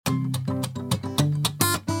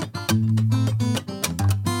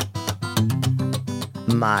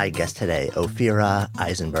My guest today, Ophira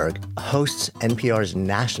Eisenberg, hosts NPR's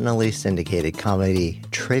nationally syndicated comedy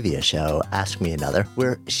trivia show, Ask Me Another,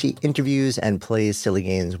 where she interviews and plays silly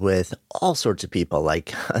games with all sorts of people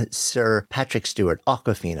like Sir Patrick Stewart,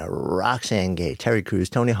 Awkwafina, Roxane Gay, Terry Crews,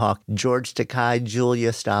 Tony Hawk, George Takei,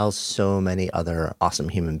 Julia Stiles, so many other awesome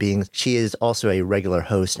human beings. She is also a regular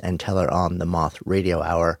host and teller on the Moth Radio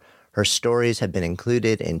Hour. Her stories have been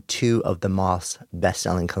included in 2 of the Moth's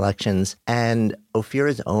best-selling collections, and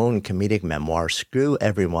Ophira's own comedic memoir, Screw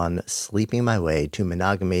Everyone, Sleeping My Way to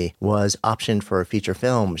Monogamy, was optioned for a feature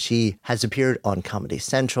film. She has appeared on Comedy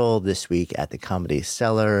Central, this week at the Comedy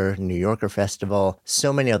Cellar, New Yorker Festival,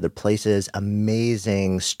 so many other places,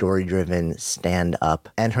 amazing story-driven stand-up.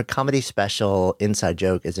 And her comedy special, Inside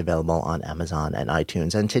Joke, is available on Amazon and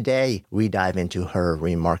iTunes. And today, we dive into her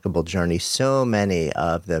remarkable journey. So many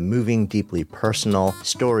of the moving, deeply personal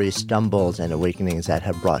stories, stumbles, and awakenings that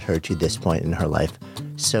have brought her to this point in her life.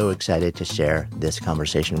 So excited to share this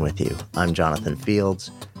conversation with you. I'm Jonathan Fields,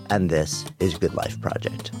 and this is Good Life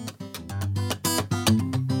Project.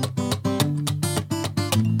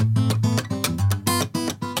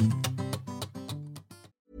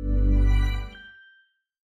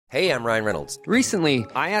 Hey, I'm Ryan Reynolds. Recently,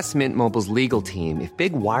 I asked Mint Mobile's legal team if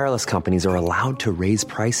big wireless companies are allowed to raise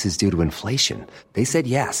prices due to inflation. They said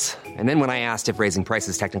yes. And then when I asked if raising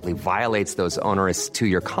prices technically violates those onerous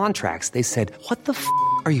 2-year contracts, they said, "What the f***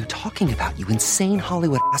 are you talking about, you insane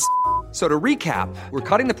Hollywood ass?" So to recap, we're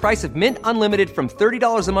cutting the price of Mint Unlimited from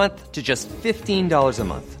 $30 a month to just $15 a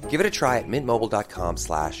month. Give it a try at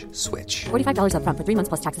mintmobile.com/switch. $45 up front for 3 months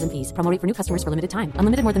plus taxes and fees. Promo rate for new customers for limited time.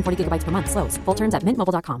 Unlimited more than 40 gigabytes per month. Slows full terms at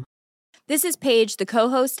mintmobile.com. This is Paige, the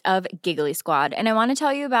co-host of Giggly Squad, and I want to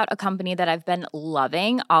tell you about a company that I've been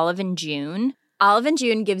loving, Olive & June. Olive &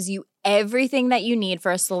 June gives you everything that you need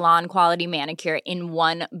for a salon-quality manicure in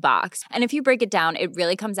one box. And if you break it down, it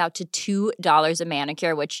really comes out to $2 a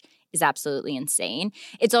manicure, which is absolutely insane.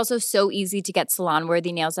 It's also so easy to get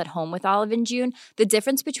salon-worthy nails at home with Olive & June. The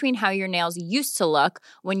difference between how your nails used to look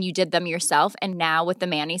when you did them yourself and now with the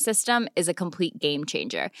Mani system is a complete game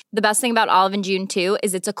changer. The best thing about Olive & June, too,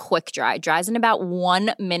 is it's a quick dry. Dries in about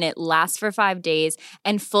 1 minute, lasts for 5 days,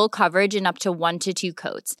 and full coverage in up to 1 to 2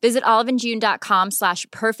 coats. Visit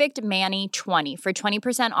oliveandjune.com/perfectmani20 for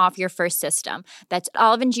 20% off your first system. That's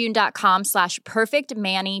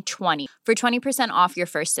oliveandjune.com/perfectmani20 for 20% off your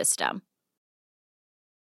first system.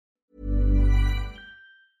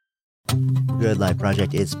 Good Life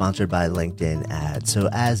Project is sponsored by LinkedIn Ads. So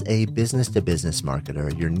as a business-to-business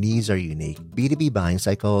marketer, your needs are unique. B2B buying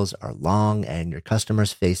cycles are long and your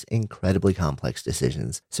customers face incredibly complex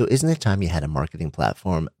decisions. So isn't it time you had a marketing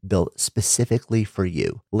platform built specifically for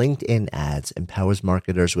you? LinkedIn Ads empowers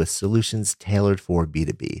marketers with solutions tailored for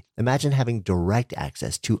B2B. Imagine having direct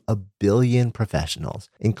access to 1 billion professionals,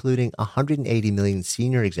 including 180 million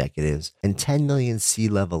senior executives and 10 million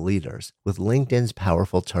C-level leaders. With LinkedIn's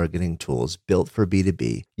powerful targeting tools built for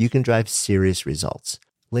B2B, you can drive serious results.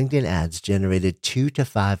 LinkedIn Ads generated 2 to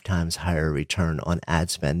 5 times higher return on ad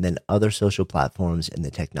spend than other social platforms in the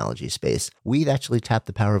technology space. We've actually tapped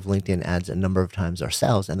the power of LinkedIn Ads a number of times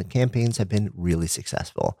ourselves, and the campaigns have been really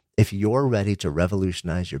successful. If you're ready to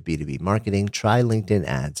revolutionize your B2B marketing, try LinkedIn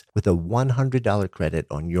Ads with a $100 credit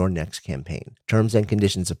on your next campaign. Terms and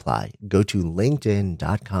conditions apply. Go to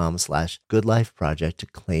linkedin.com/goodlifeproject to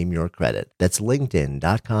claim your credit. That's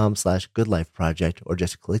linkedin.com/goodlifeproject, or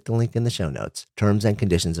just click the link in the show notes. Terms and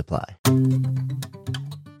conditions apply.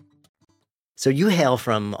 So you hail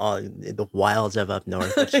from the wilds of up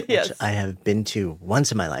north, which, Yes. which I have been to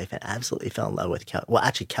once in my life and absolutely fell in love with.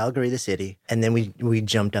 Calgary, the city. And then we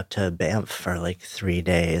jumped up to Banff for like 3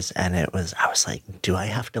 days. And I was like, do I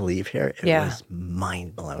have to leave here? It was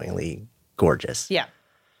mind-blowingly gorgeous. Yeah.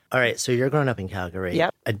 All right. So you're growing up in Calgary.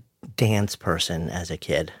 Yep. A dance person as a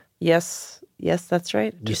kid. Yes, that's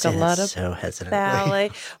right. You Just say a lot that of so hesitantly.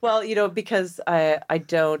 ballet. Well, because I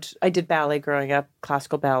did ballet growing up,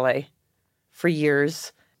 classical ballet for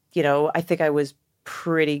years. I think I was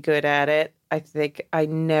pretty good at it. I think I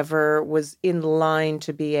never was in line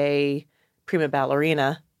to be a prima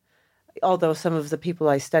ballerina, although some of the people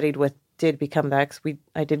I studied with did become that, 'cause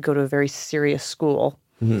I did go to a very serious school.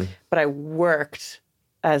 Mm-hmm. But I worked,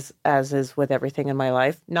 as is with everything in my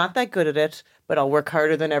life, not that good at it, but I'll work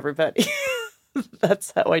harder than everybody.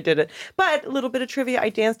 That's how I did it. But a little bit of trivia. I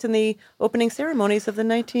danced in the opening ceremonies of the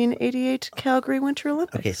 1988 Calgary Winter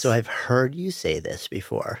Olympics. Okay, so I've heard you say this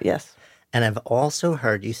before. Yes. And I've also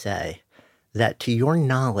heard you say that, to your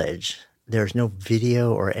knowledge, there's no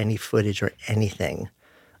video or any footage or anything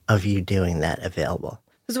of you doing that available.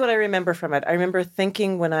 This is what I remember from it. I remember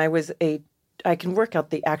thinking when I can work out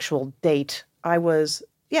the actual date. I was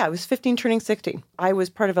I was 15 turning 16. I was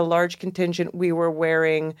part of a large contingent. We were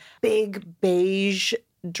wearing big beige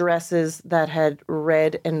dresses that had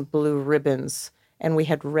red and blue ribbons, and we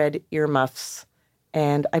had red earmuffs,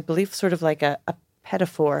 and I believe sort of like a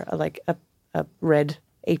pinafore, like a red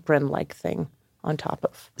apron-like thing on top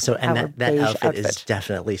of. So, and our that beige outfit is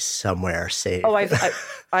definitely somewhere saved. Oh,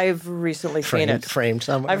 I've recently seen it. Framed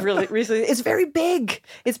somewhere. I've really recently. It's very big.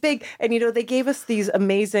 It's big, and they gave us these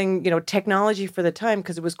amazing technology for the time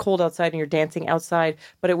because it was cold outside and you're dancing outside.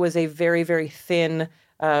 But it was a very, very thin.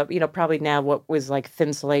 Probably now what was like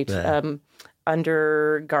thin slate.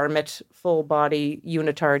 Undergarment, full body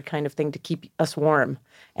unitard kind of thing to keep us warm.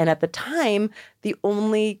 And at the time, the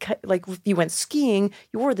only, like if you went skiing,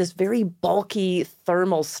 you wore this very bulky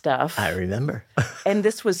thermal stuff. I remember. And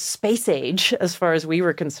this was space age as far as we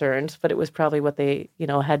were concerned, but it was probably what they,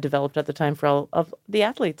 had developed at the time for all of the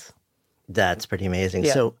athletes. That's pretty amazing.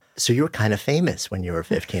 Yeah. So you were kind of famous when you were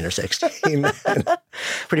 15 or 16.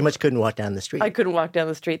 Pretty much couldn't walk down the street. I couldn't walk down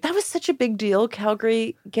the street. That was such a big deal,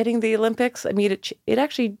 Calgary getting the Olympics. I mean, it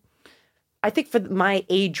actually, I think for my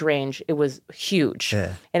age range, it was huge.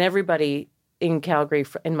 Yeah. And everybody in Calgary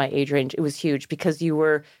in my age range, it was huge because you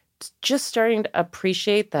were just starting to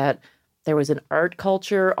appreciate that there was an art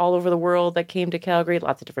culture all over the world that came to Calgary.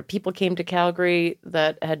 Lots of different people came to Calgary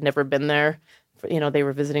that had never been there. They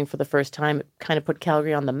were visiting for the first time. It kind of put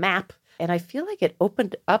Calgary on the map. And I feel like it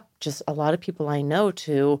opened up just a lot of people I know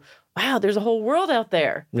to, wow, there's a whole world out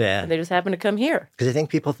there. Yeah. And they just happened to come here. Because I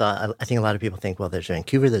think a lot of people think, well, there's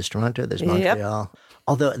Vancouver, there's Toronto, there's Montreal. Yep.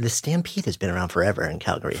 Although the Stampede has been around forever in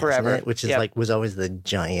Calgary, hasn't it? Which is was always the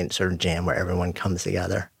giant sort of jam where everyone comes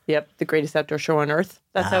together. Yep, the greatest outdoor show on earth.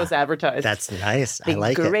 That's how it's advertised. That's nice. I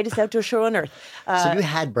like it. The greatest outdoor show on earth. So you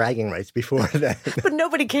had bragging rights before that. But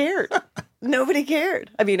nobody cared. Nobody cared.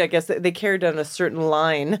 I mean, I guess they cared on a certain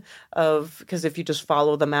line because if you just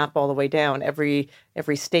follow the map all the way down, every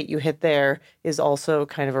state you hit there is also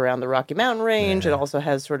kind of around the Rocky Mountain range. Yeah. It also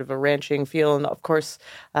has sort of a ranching feel. And of course,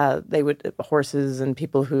 horses and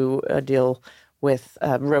people who deal with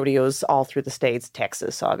rodeos all through the states,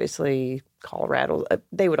 Texas, obviously, Colorado,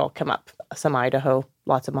 they would all come up. Some Idaho,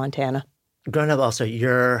 lots of Montana. Growing up also,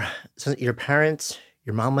 your parents,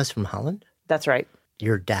 your mom was from Holland? That's right.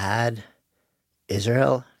 Your dad,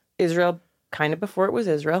 Israel? Israel, kind of before it was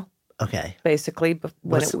Israel. Okay. Basically.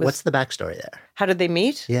 What's the backstory there? How did they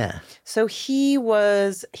meet? Yeah. So he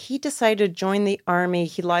decided to join the army.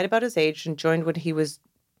 He lied about his age and joined when he was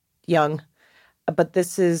young. But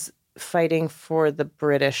this is fighting for the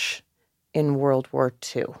British in World War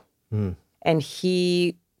II. Mm. And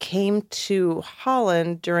he came to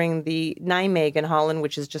Holland during the Nijmegen, Holland,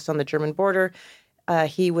 which is just on the German border.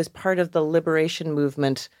 He was part of the liberation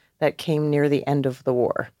movement that came near the end of the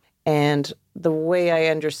war. And the way I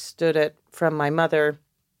understood it from my mother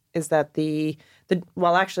is that the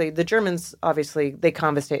Germans, obviously, they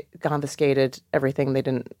confiscated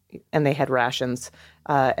everything. And they had rations,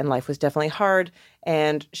 and life was definitely hard.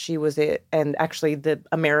 And and actually the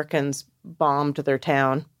Americans bombed their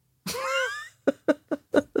town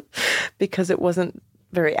because it wasn't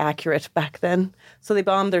very accurate back then. So they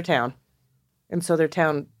bombed their town. And so their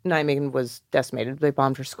town, Nijmegen, was decimated. They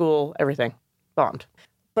bombed her school, everything, bombed.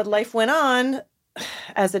 But life went on,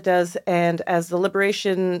 as it does. And as the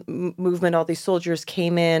liberation movement, all these soldiers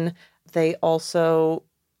came in, they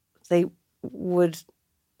would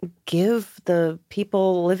give the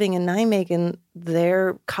people living in Nijmegen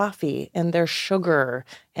their coffee and their sugar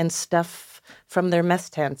and stuff from their mess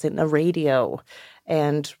tents and a radio.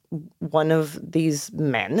 And one of these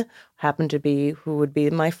men happened to be who would be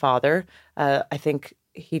my father. I think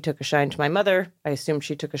he took a shine to my mother. I assume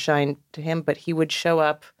she took a shine to him, but he would show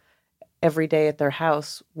up every day at their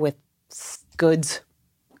house with goods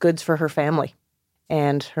for her family.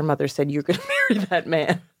 And her mother said, "You're going to marry that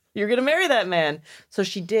man. You're going to marry that man." So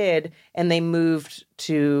she did, and they moved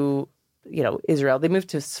to, Israel. They moved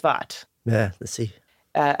to Sfat. Yeah, let's see.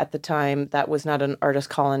 At the time, that was not an artist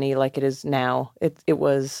colony like it is now. It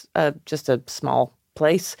was just a small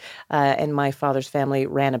place, and my father's family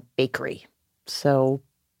ran a bakery. So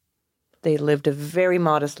they lived a very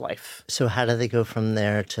modest life. So how did they go from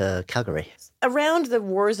there to Calgary? Around the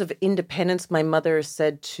Wars of Independence, my mother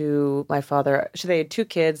said to my father, they had 2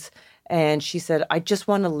 kids, and she said, "I just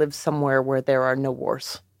want to live somewhere where there are no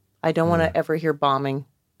wars. I don't want to ever hear bombing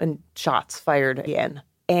and shots fired again."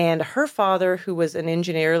 And her father, who was an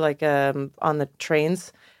engineer, on the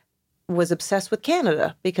trains, was obsessed with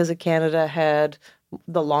Canada because Canada had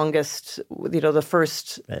the longest, the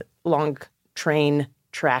first long train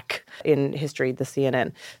track in history, the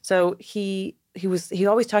CNN. So he he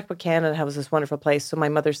always talked about Canada, how it was this wonderful place. So my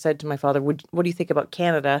mother said to my father, what do you think about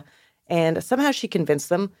Canada? And somehow she convinced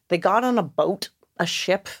them. They got on a boat, a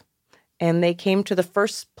ship, and they came to the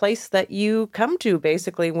first place that you come to,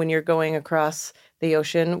 basically, when you're going across the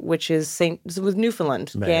ocean, which is with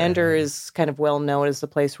Newfoundland. Right. Gander is kind of well known as the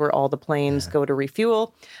place where all the planes go to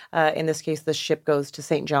refuel. In this case, the ship goes to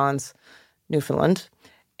St. John's, Newfoundland.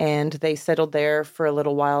 And they settled there for a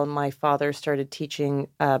little while. And my father started teaching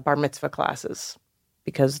bar mitzvah classes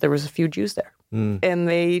because there was a few Jews there. And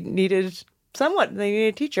they needed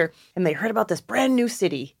a teacher. And they heard about this brand new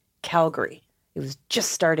city, Calgary. It was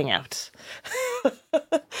just starting out.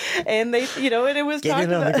 And they, and it was Get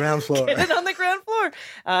it on the ground floor. Get it on the ground floor.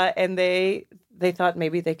 And they thought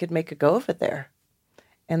maybe they could make a go of it there.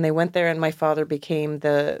 And they went there, and my father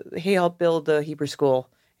he helped build the Hebrew school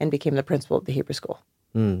and became the principal of the Hebrew school.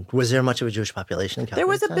 Was there much of a Jewish population in Calgary? There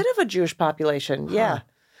was a bit of a Jewish population, yeah.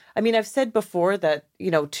 I mean, I've said before that,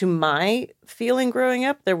 to my feeling growing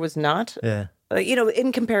up, there was not. Yeah.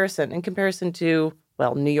 In comparison to,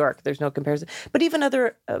 well, New York, there's no comparison. But even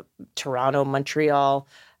other, Toronto, Montreal,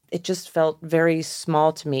 it just felt very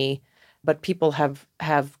small to me. But people have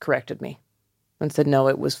corrected me and said, no,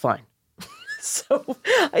 it was fine. So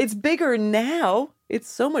it's bigger now. It's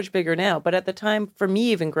so much bigger now. But at the time, for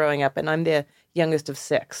me, even growing up, and I'm the youngest of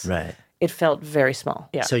 6, Right. It felt very small.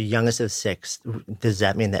 Yeah. So youngest of 6, does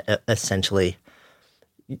that mean that essentially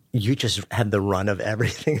you just had the run of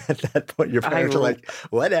everything at that point? Your parents were like,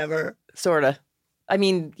 whatever. Sort of. I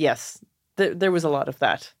mean, yes, there was a lot of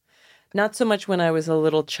that. Not so much when I was a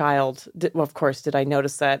little child. Well, of course, did I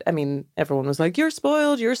notice that? I mean, everyone was like, you're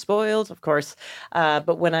spoiled, of course.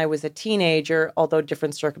 But when I was a teenager, although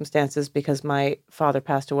different circumstances, because my father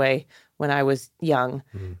passed away when I was young,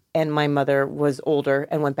 and my mother was older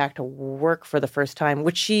and went back to work for the first time,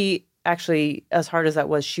 which she actually, as hard as that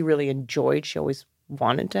was, she really enjoyed. She always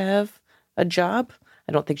wanted to have a job.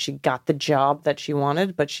 I don't think she got the job that she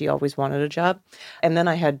wanted, but she always wanted a job. And then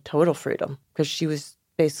I had total freedom because she was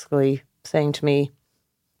basically saying to me,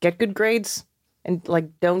 get good grades and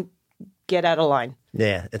don't get out of line.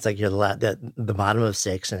 Yeah, it's like you're the bottom of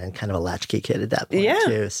 6 and then kind of a latchkey kid at that point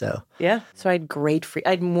too. So yeah, so I had I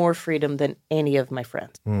had more freedom than any of my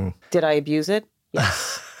friends. Did I abuse it?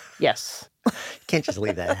 Yes. Yes. You can't just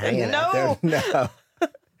leave that hanging out there. No.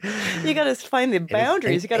 You got to find the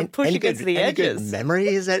boundaries. You got to push against the edges. Good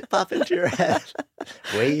memories that pop into your head.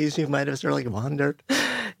 Ways you might have sort of wandered.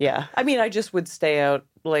 Yeah. I mean, I just would stay out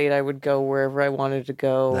late. I would go wherever I wanted to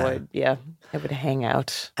go. I would hang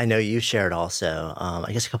out. I know you shared also,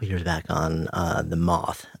 I guess a couple years back on The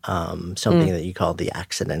Moth, something that you called The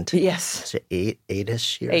Accident. Yes. So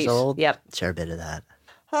 8-ish years old? Yep. Share a bit of that.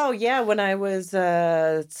 Oh, yeah. When I was...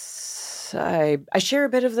 I share a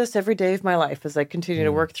bit of this every day of my life as I continue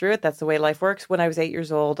to work through it. That's the way life works. When I was 8 years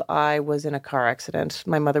old, I was in a car accident.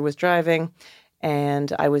 My mother was driving,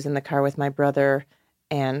 and I was in the car with my brother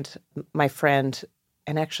and my friend,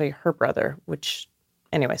 and actually her brother,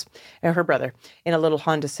 her brother, in a little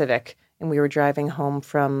Honda Civic. And we were driving home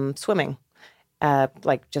from swimming,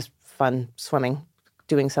 just fun swimming,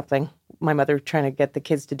 doing something. My mother trying to get the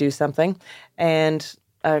kids to do something. And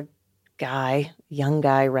a young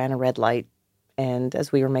guy ran a red light, and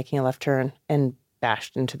as we were making a left turn, and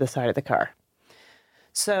bashed into the side of the car.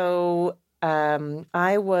 So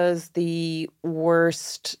I was the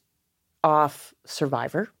worst off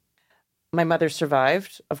survivor. My mother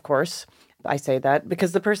survived, of course. I say that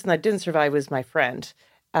because the person that didn't survive was my friend.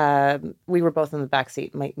 We were both in the back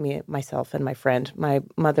seat, myself and my friend. My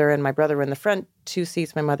mother and my brother were in the front 2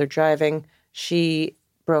 seats, my mother driving. She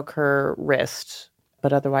broke her wrist,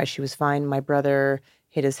 but otherwise she was fine. My brother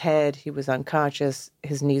hit his head. He was unconscious.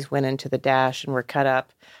 His knees went into the dash and were cut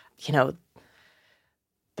up. The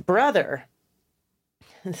brother,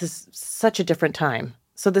 this is such a different time.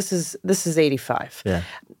 So this is 85. Yeah.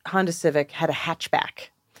 Honda Civic had a hatchback.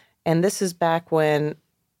 And this is back when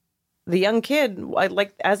the young kid,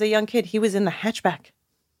 as a young kid, he was in the hatchback.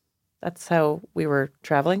 That's how we were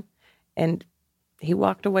traveling. And he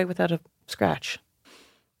walked away without a scratch.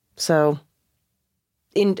 So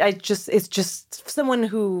it's just someone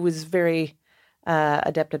who was very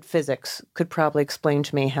adept at physics could probably explain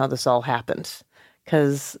to me how this all happened.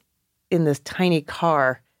 Because in this tiny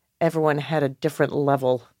car, everyone had a different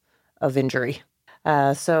level of injury.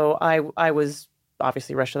 So I was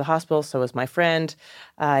obviously rushed to the hospital. So was my friend.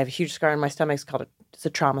 I have a huge scar on my stomach. It's a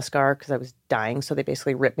trauma scar because I was dying. So they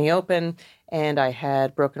basically ripped me open, and I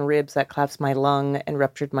had broken ribs that collapsed my lung and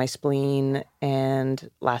ruptured my spleen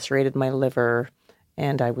and lacerated my liver.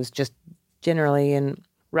 And I was just generally in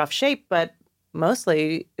rough shape, but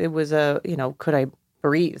mostly it was could I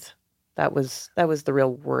breathe? That was the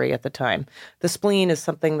real worry at the time. The spleen is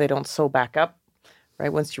something they don't sew back up,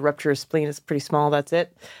 right? Once you rupture a spleen, it's pretty small, that's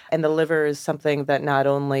it. And the liver is something that not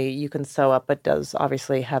only you can sew up, but does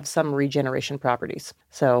obviously have some regeneration properties.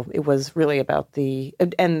 So it was really about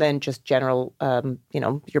and then just general,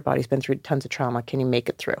 your body's been through tons of trauma. Can you make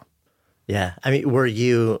it through? Yeah. I mean, were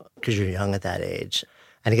you, because you're young at that age,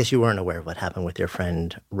 and I guess you weren't aware of what happened with your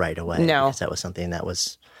friend right away. No. Because that was something that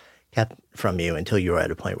was kept from you until you were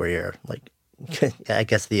at a point where you're like, I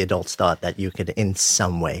guess the adults thought that you could in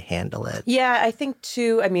some way handle it. Yeah, I think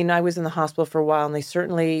too, I mean, I was in the hospital for a while and they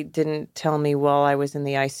certainly didn't tell me while I was in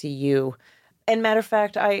the ICU. And matter of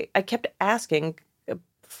fact, I kept asking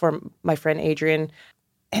for my friend Adrian,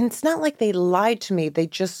 and it's not like they lied to me. They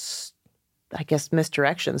just, I guess,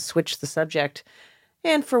 misdirection, switched the subject.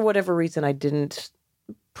 And for whatever reason, I didn't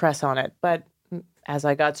press on it. But as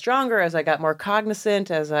I got stronger, as I got more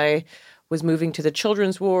cognizant, as I was moving to the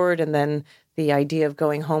children's ward, and then the idea of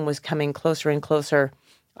going home was coming closer and closer,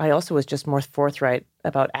 I also was just more forthright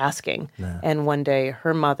about asking. Yeah. And one day,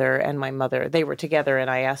 her mother and my mother, they were together, and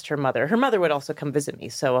I asked her mother. Her mother would also come visit me.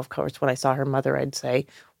 So, of course, when I saw her mother, I'd say,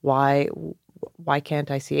 why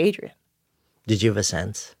can't I see Adrian? Did you have a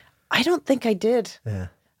sense? I don't think I did. Yeah.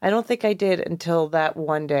 I don't think I did until that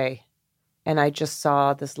one day. And I just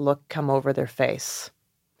saw this look come over their face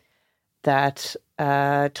that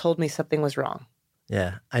told me something was wrong.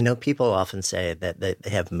 Yeah. I know people often say that they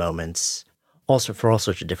have moments also for all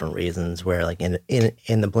sorts of different reasons where like in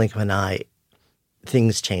the blink of an eye,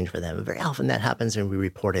 things change for them. Very often that happens and we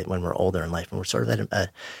report it when we're older in life and we're sort of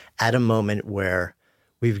at a moment where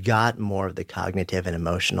we've got more of the cognitive and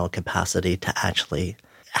emotional capacity to actually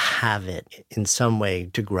have it in some way,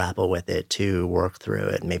 to grapple with it, to work through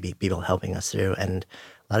it, maybe people helping us through. And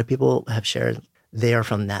a lot of people have shared they are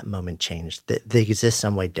from that moment changed. They exist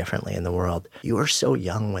some way differently in the world. You were so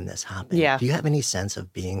young when this happened. Yeah. Do you have any sense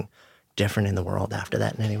of being different in the world after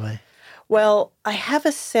that in any way? Well, I have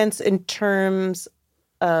a sense in terms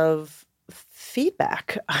of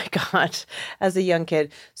feedback I got as a young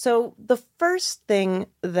kid. So the first thing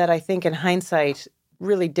that I think in hindsight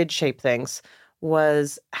really did shape things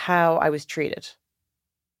was how I was treated,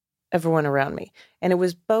 everyone around me. And it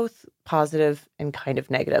was both positive and kind of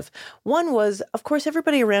negative. One was, of course,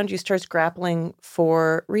 everybody around you starts grappling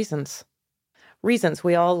for reasons.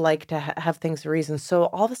 We all like to have things for reasons. So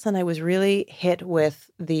all of a sudden I was really hit with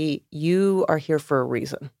you are here for a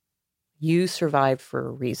reason. You survived for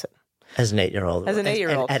a reason. As an 8-year-old. As an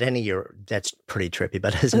 8-year-old. At any year, that's pretty trippy,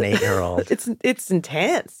 but as an 8-year-old. It's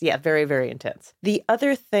intense. Yeah, very, very intense. The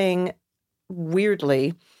other thing,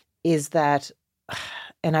 weirdly, is that,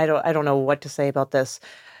 and I don't know what to say about this,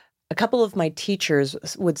 a couple of my teachers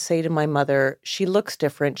would say to my mother, she looks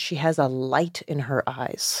different. She has a light in her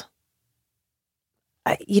eyes.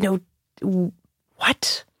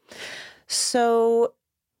 What? So,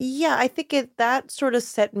 yeah, I think that sort of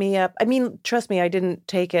set me up. I mean, trust me, I didn't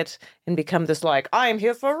take it and become this like, I'm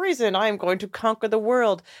here for a reason. I'm going to conquer the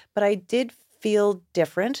world. But I did feel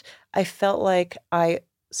different. I felt like I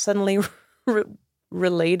suddenly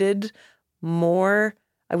related more.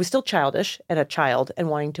 I was still childish and a child and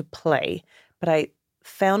wanting to play, but I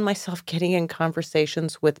found myself getting in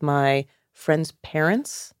conversations with my friends'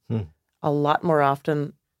 parents a lot more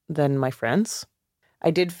often than my friends.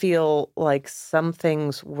 I did feel like some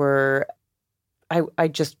things were, I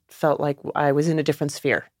just felt like I was in a different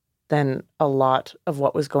sphere than a lot of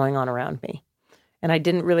what was going on around me. And I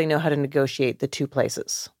didn't really know how to negotiate the two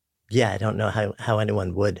places. Yeah, I don't know how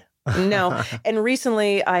anyone would. No. And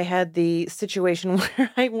recently I had the situation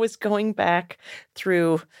where I was going back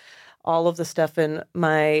through all of the stuff in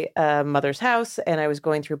my mother's house, and I was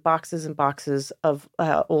going through boxes and boxes of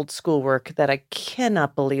old schoolwork that I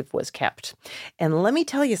cannot believe was kept. And let me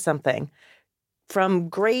tell you something. From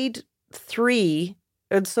grade 3,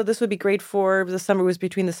 so this would be grade 4, the summer was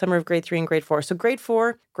between the summer of grade 3 and grade 4. So grade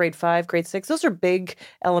 4, grade 5, grade 6, those are big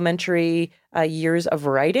elementary years of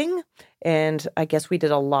writing. And I guess we did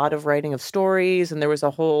a lot of writing of stories, and there was a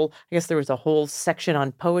whole section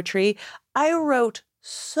on poetry. I wrote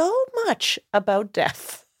so much about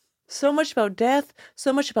death, so much about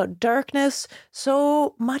darkness,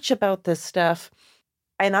 so much about this stuff.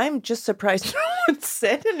 And I'm just surprised no one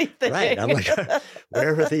said anything. Right. I'm like,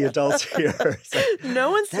 where were the adults here? Like, no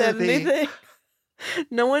one said anything.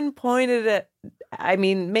 No one pointed at, I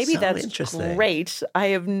mean, maybe that's great. I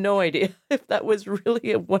have no idea if that was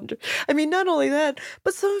really a wonder. I mean, not only that,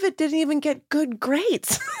 but some of it didn't even get good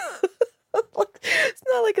grades. It's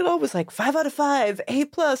not like it all was like 5 out of 5, A+.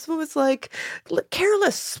 It was like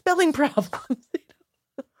careless spelling problems.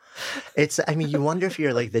 I mean, you wonder if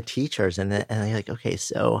you're like the teachers and you're like, okay,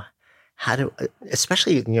 so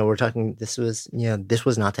especially, we're talking, this was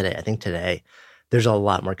not today. I think today there's a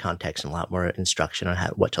lot more context and a lot more instruction on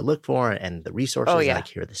what to look for and the resources, like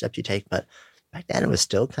here are the steps you take. But back then it was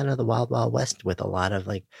still kind of the wild, wild west with a lot of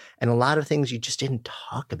and a lot of things you just didn't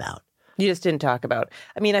talk about. You just didn't talk about.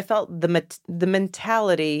 I mean, I felt the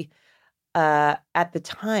mentality at the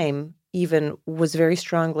time even was very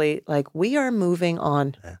strongly like, we are moving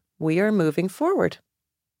on. Yeah. We are moving forward.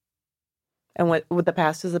 And what the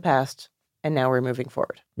past is the past, and now we're moving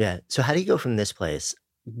forward. Yeah. So how do you go from this place,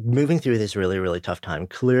 moving through this really, really tough time?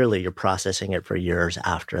 Clearly, you're processing it for years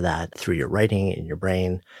after that through your writing and your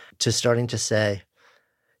brain, to starting to say,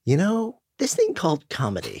 this thing called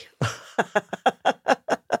comedy.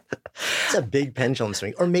 It's a big pendulum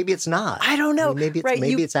swing. Or maybe it's not. I don't know. Maybe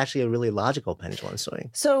it's actually a really logical pendulum swing.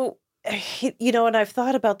 So, and I've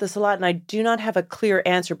thought about this a lot, and I do not have a clear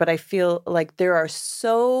answer, but I feel like there are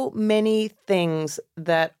so many things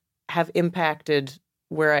that have impacted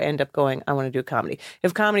where I end up going, I want to do comedy.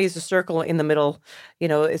 If comedy is a circle in the middle,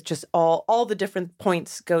 it's just all the different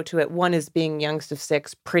points go to it. One is being youngest of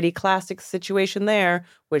six, pretty classic situation there,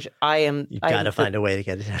 which I am. You got to find a way to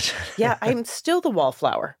get it. Yeah, I'm still the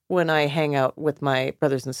wallflower when I hang out with my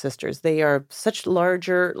brothers and sisters. They are such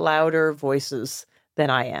larger, louder voices than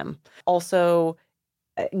I am. Also,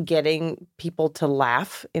 getting people to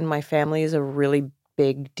laugh in my family is a really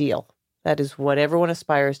big deal. That is what everyone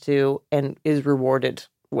aspires to and is rewarded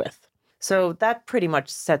with. So that pretty much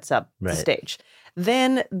sets up the stage.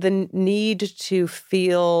 Then the need to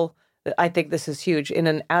feel, I think this is huge, in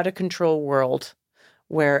an out-of-control world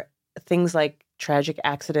where things like tragic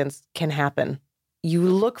accidents can happen. You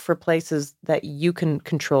look for places that you can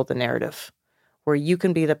control the narrative, where you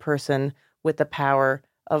can be the person with the power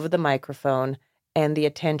of the microphone and the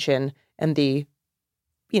attention and the,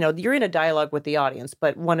 you're in a dialogue with the audience,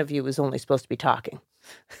 but one of you is only supposed to be talking.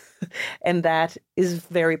 And that is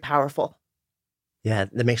very powerful. Yeah,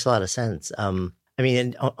 that makes a lot of sense. And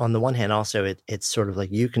on the one hand, also, it's sort of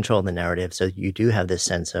like you control the narrative. So you do have this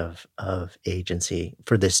sense of agency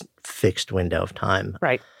for this fixed window of time.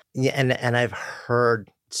 Right. Yeah, and I've heard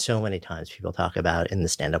so many times people talk about in the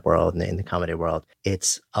stand-up world and in the comedy world,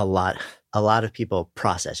 it's a lot of people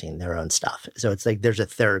processing their own stuff. So it's like there's a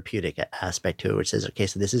therapeutic aspect to it, which says, okay,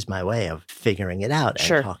 so this is my way of figuring it out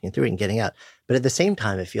and talking through it and getting out. But at the same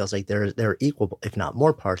time, it feels like there are equal, if not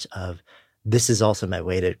more parts of this is also my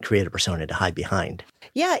way to create a persona to hide behind.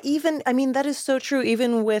 Yeah, that is so true.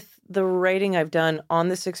 Even with the writing I've done on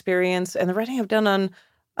this experience and the writing I've done on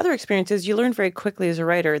other experiences, you learn very quickly as a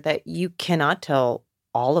writer that you cannot tell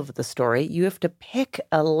all of the story. You have to pick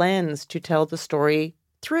a lens to tell the story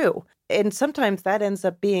through. And sometimes that ends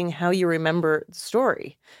up being how you remember the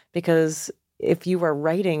story. Because if you are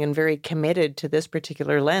writing and very committed to this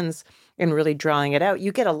particular lens and really drawing it out,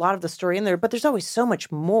 you get a lot of the story in there, but there's always so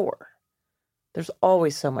much more. There's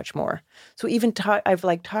always so much more. So even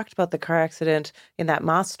I've talked about the car accident in that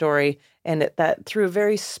Moss story and that through a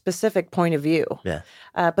very specific point of view. Yeah.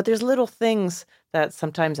 But there's little things that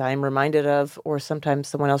sometimes I'm reminded of, or sometimes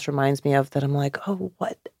someone else reminds me of, that I'm like, oh,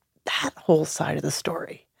 what? That whole side of the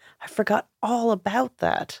story. I forgot all about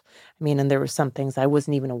that. And there were some things I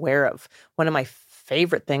wasn't even aware of. One of my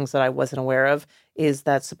favorite things that I wasn't aware of is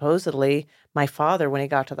that supposedly my father, when he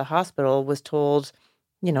got to the hospital, was told,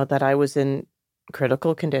 that I was in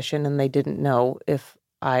critical condition and they didn't know if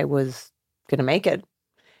I was going to make it.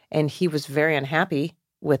 And he was very unhappy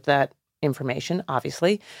with that information,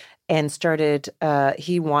 obviously, and started,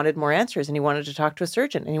 he wanted more answers, and he wanted to talk to a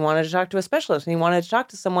surgeon, and he wanted to talk to a specialist, and he wanted to talk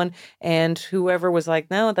to someone, and whoever was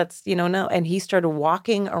like, no, that's, no. And he started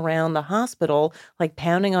walking around the hospital,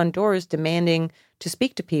 pounding on doors, demanding to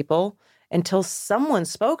speak to people, until someone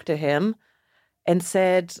spoke to him and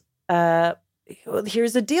said,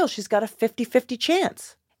 here's the deal. She's got a 50-50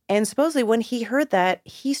 chance. And supposedly when he heard that,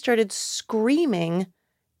 he started screaming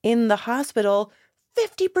in the hospital,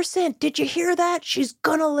 50%. Did you hear that? She's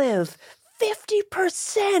gonna live.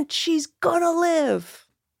 50%. She's gonna live.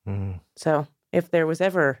 Mm. So if there was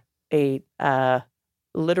ever a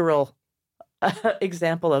literal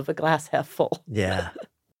example of a glass half full. Yeah.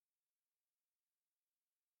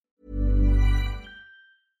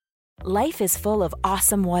 Life is full of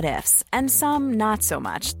awesome what-ifs, and some not so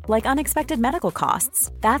much, like unexpected medical costs.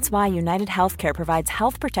 That's why United Healthcare provides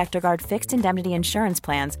Health Protector Guard fixed indemnity insurance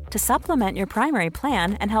plans to supplement your primary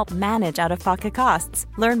plan and help manage out-of-pocket costs.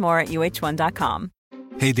 Learn more at UH1.com.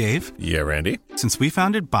 Hey, Dave. Yeah, Randy. Since we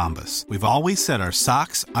founded Bombas, we've always said our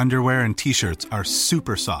socks, underwear, and T-shirts are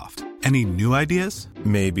super soft. Any new ideas?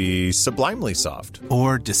 Maybe sublimely soft.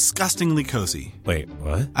 Or disgustingly cozy. Wait,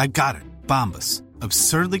 what? I got it. Bombas.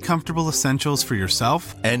 Absurdly comfortable essentials for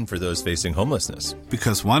yourself And for those facing homelessness.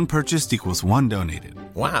 because one purchased equals one donated.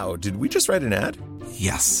 Wow, did we just write an ad?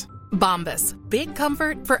 Yes. Bombas. Big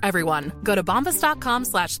comfort for everyone. Go to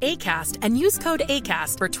bombas.com/ACAST and use code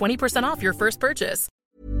ACAST for 20% off your first purchase.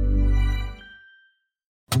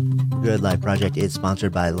 Good Life Project is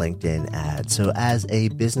sponsored by LinkedIn Ads. So as a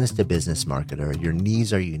business-to-business marketer, your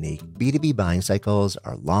needs are unique. B2B buying cycles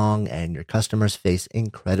are long and your customers face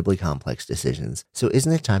incredibly complex decisions. So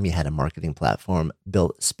isn't it time you had a marketing platform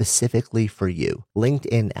built specifically for you?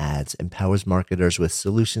 LinkedIn Ads empowers marketers with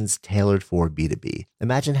solutions tailored for B2B.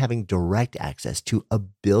 Imagine having direct access to 1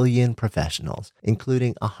 billion professionals,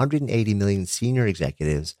 including 180 million senior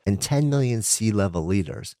executives and 10 million C-level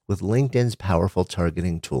leaders. With LinkedIn's powerful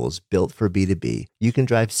targeting tools built for B2B, you can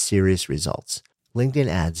drive serious results. LinkedIn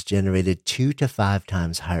Ads generated 2 to 5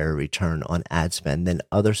 times higher return on ad spend than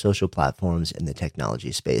other social platforms in the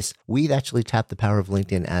technology space. We've actually tapped the power of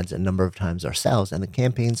LinkedIn Ads a number of times ourselves, and the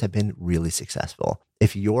campaigns have been really successful.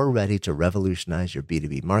 If you're ready to revolutionize your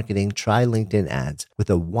B2B marketing, try LinkedIn Ads with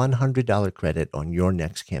a $100 credit on your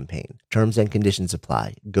next campaign. Terms and conditions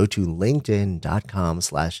apply. Go to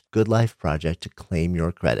linkedin.com/goodlifeproject to claim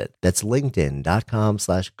your credit. That's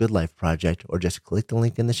linkedin.com/goodlifeproject, or just click the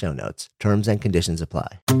link in the show notes. Terms and conditions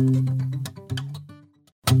apply.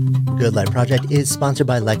 Good Life Project is sponsored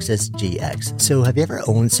by Lexus GX. So have you ever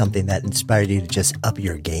owned something that inspired you to just up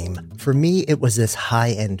your game? For me, it was this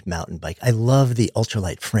high-end mountain bike. I love the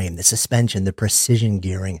ultralight frame, the suspension, the precision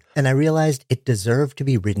gearing, and I realized it deserved to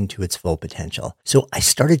be ridden to its full potential. So I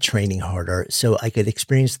started training harder so I could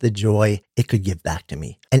experience the joy it could give back to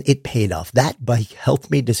me. And it paid off. That bike helped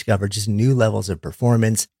me discover just new levels of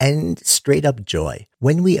performance and straight up joy.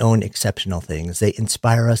 When we own exceptional things, they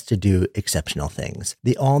inspire us to do exceptional things.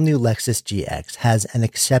 The all-new Lexus GX has an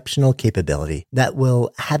exceptional capability that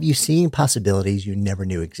will have you seeing possibilities you never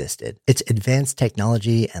knew existed. Its advanced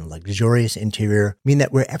technology and luxurious interior mean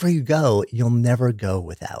that wherever you go, you'll never go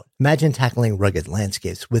without. Imagine tackling rugged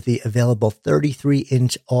landscapes with the available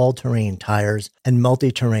 33-inch all-terrain tires and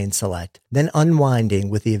multi-terrain select, then unwinding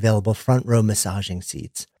with the available front-row massaging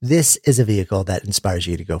seats. This is a vehicle that inspires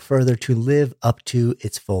you to go further, to live up to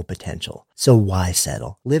its full potential. So why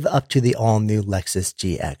settle? Live up to the all-new Lexus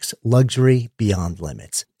GX. Luxury beyond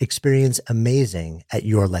limits. Experience amazing at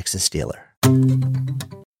your Lexus dealer.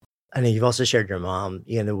 I know you've also shared your mom.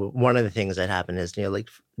 One of the things that happened is,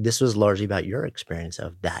 this was largely about your experience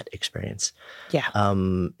of that experience. Yeah.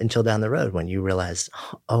 Until down the road when you realized,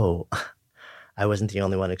 oh, I wasn't the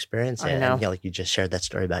only one experiencing it. I know. And, you just shared that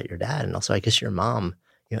story about your dad, and also I guess your mom,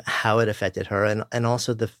 how it affected her, and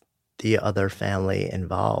also the other family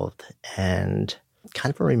involved, and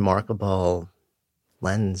kind of a remarkable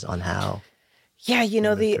lens on how. Yeah,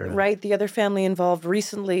 the other family involved.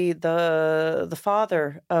 Recently, the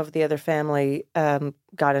father of the other family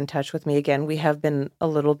got in touch with me again. We have been a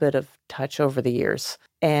little bit of touch over the years,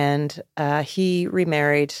 and he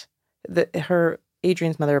remarried.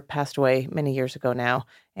 Adrian's mother passed away many years ago now,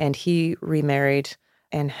 and he remarried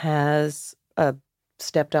and has a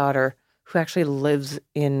stepdaughter who actually lives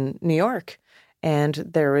in New York. And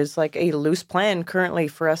there is like a loose plan currently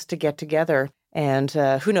for us to get together. And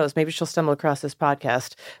who knows, maybe she'll stumble across this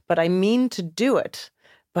podcast. But I mean to do it,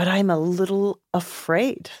 but I'm a little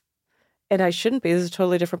afraid. And I shouldn't be. This is a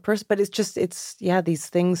totally different person. But these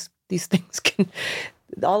things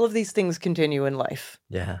all of these things continue in life.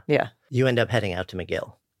 Yeah. Yeah. You end up heading out to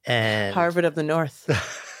McGill. And Harvard of the North.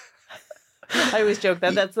 I always joke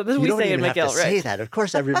that's what we say in McGill, right? You don't even have to say that. Of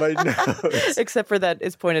course, everybody knows. Except for that,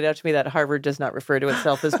 it's pointed out to me that Harvard does not refer to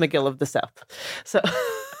itself as McGill of the South. So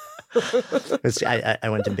I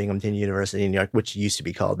went to Binghamton University in New York, which used to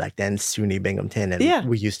be called back then SUNY Binghamton, and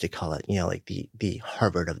we used to call it, like the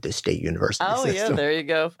Harvard of the state university system. Yeah, there you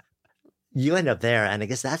go. You end up there, and I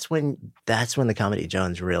guess that's when the Comedy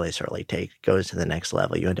Jones really sort of goes to the next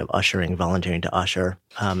level. You end up volunteering to usher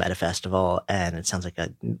at a festival, and it sounds like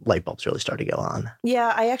a light bulbs really start to go on.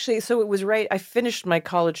 Yeah, so it was right. I finished my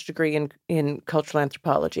college degree in cultural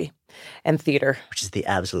anthropology and theater, which is the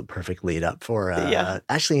absolute perfect lead up for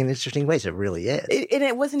actually in interesting ways. It really is, and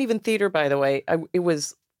it wasn't even theater, by the way. It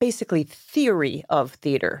was basically theory of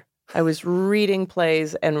theater. I was reading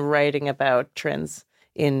plays and writing about trends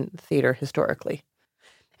in theater historically.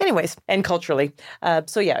 Anyways, and culturally.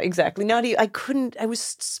 So yeah, exactly. I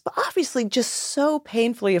was obviously just so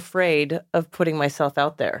painfully afraid of putting myself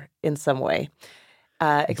out there in some way.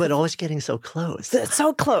 But always getting so close.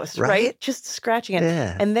 So close, right? Just scratching it.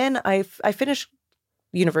 Yeah. And then I finished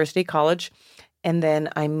college, and then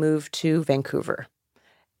I moved to Vancouver.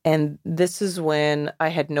 And this is when I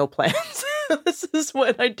had no plans. This is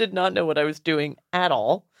when I did not know what I was doing at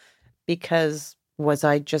all, because was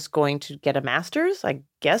I just going to get a master's? I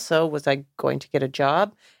guess so. Was I going to get a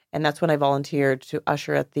job? And that's when I volunteered to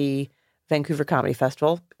usher at the Vancouver Comedy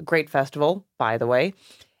Festival, a great festival, by the way,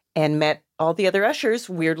 and met all the other ushers,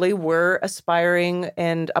 weirdly, were aspiring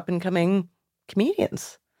and up-and-coming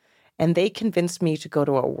comedians. And they convinced me to go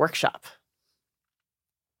to a workshop.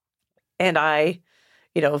 And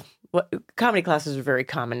comedy classes are very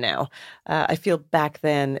common now. I feel back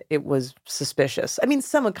then it was suspicious. I mean,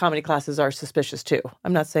 some of comedy classes are suspicious too.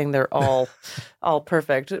 I'm not saying they're all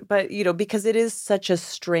perfect, but because it is such a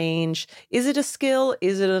strange, is it a skill?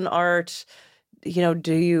 Is it an art?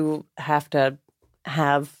 Do you have to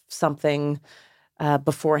have something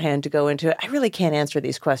beforehand to go into it? I really can't answer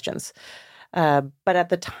these questions. But at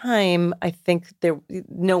the time, I think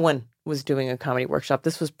no one was doing a comedy workshop.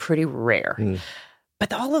 This was pretty rare.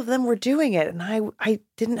 But all of them were doing it, and I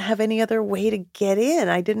didn't have any other way to get in.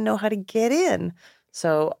 I didn't know how to get in.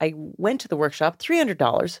 So I went to the workshop,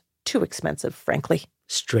 $300, too expensive, frankly.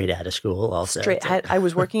 Straight out of school also. I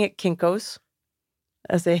was working at Kinko's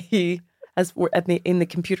in the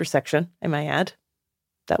computer section, I might add.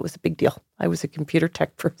 That was a big deal. I was a computer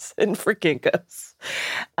tech person Kinko's.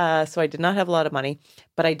 So I did not have a lot of money,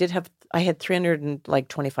 but I had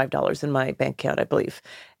 $325 in my bank account, I believe.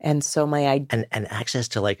 And so and access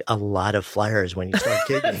to like a lot of flyers when you start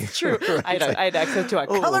gigging. It's true. I had access to a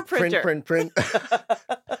color printer. Print.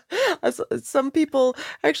 Some people,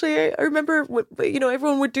 actually, I remember,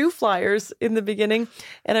 everyone would do flyers in the beginning.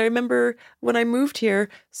 And I remember when I moved here,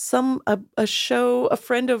 a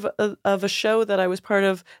friend of a show that I was part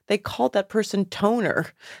of, they called that person Toner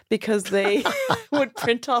because they would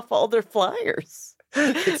print off all their flyers.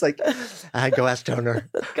 It's like, go ask Toner.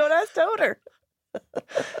 Go ask Toner.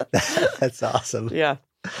 That's awesome. Yeah.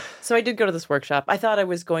 So I did go to this workshop. I thought I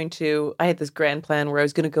had this grand plan where I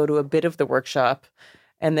was going to go to a bit of the workshop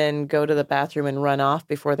and then go to the bathroom and run off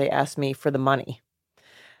before they asked me for the money.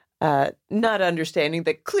 Not understanding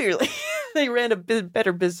that clearly they ran a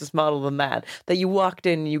better business model than that you walked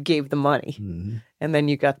in and you gave the money and then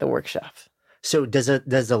you got the workshop. So does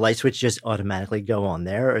the light switch just automatically go on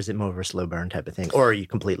there, or is it more of a slow burn type of thing? Or are you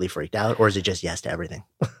completely freaked out, or is it just yes to everything?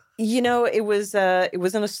 It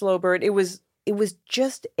wasn't a slow burn. It was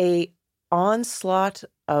just a onslaught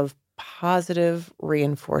of positive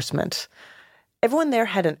reinforcement. Everyone there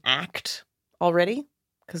had an act already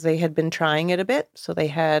because they had been trying it a bit. So they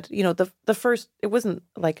had, the first, it wasn't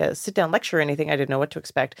like a sit down lecture or anything. I didn't know what to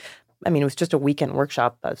expect. I mean, it was just a weekend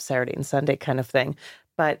workshop of Saturday and Sunday kind of thing.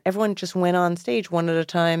 But everyone just went on stage one at a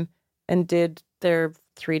time and did their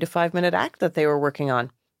 3 to 5 minute act that they were working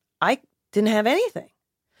on. I didn't have anything.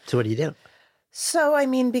 So what do you do? So, I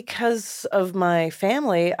mean, because of my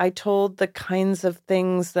family, I told the kinds of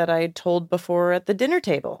things that I told before at the dinner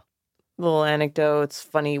table. Little anecdotes,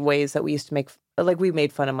 funny ways that we used to we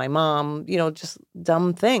made fun of my mom, just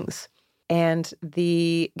dumb things. And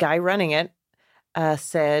the guy running it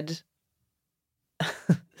said,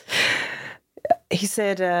 he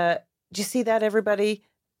said, do you see that, everybody?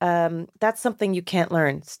 That's something you can't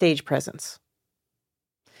learn, stage presence.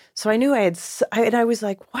 So I knew I was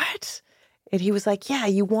like, what? And he was like, yeah,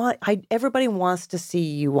 everybody wants to see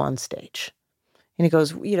you on stage. And he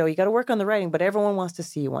goes, you got to work on the writing, but everyone wants to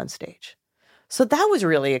see you on stage. So that was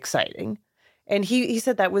really exciting. And he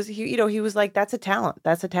said that was, he was like, that's a talent.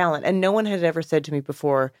 That's a talent. And no one had ever said to me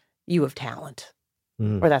before, you have talent,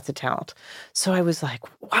 or that's a talent. So I was like,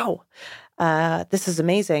 wow, this is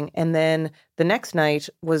amazing. And then the next night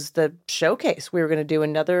was the showcase. We were going to do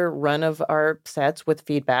another run of our sets with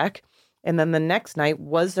feedback. And then the next night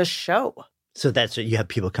was a show. So that's what you have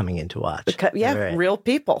people coming in to watch. Right. Real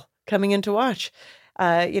people coming in to watch,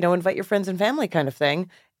 invite your friends and family kind of thing.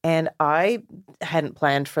 And I hadn't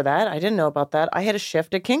planned for that. I didn't know about that. I had a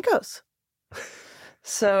shift at Kinko's.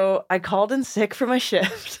 So I called in sick for my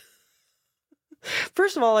shift.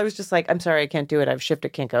 First of all, I was just like, I'm sorry, I can't do it. I have a shift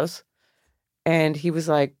at Kinko's. And he was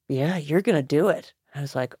like, yeah, you're going to do it. I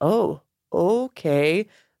was like, oh, okay.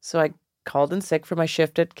 So I called in sick for my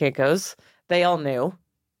shift at Kinko's. They all knew,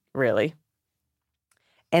 really.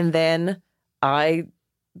 And then I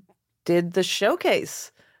did the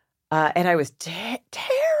showcase. And I was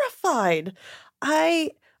terrified. I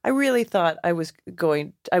really thought I was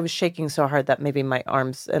shaking so hard that maybe my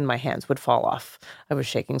arms and my hands would fall off. I was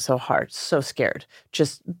shaking so hard, so scared,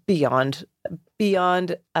 just beyond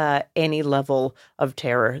any level of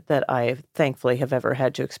terror that I thankfully have ever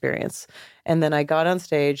had to experience. And then I got on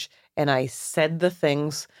stage and I said the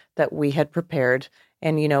things that we had prepared.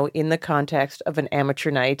 And, in the context of an amateur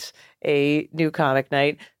night, a new comic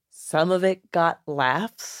night, some of it got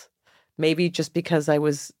laughs. maybe just because I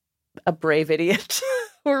was a brave idiot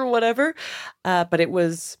or whatever. But it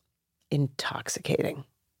was intoxicating.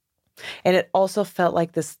 And it also felt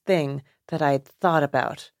like this thing that I had thought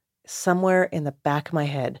about somewhere in the back of my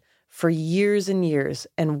head for years and years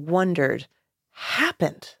and wondered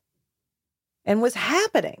happened and was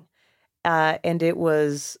happening. And it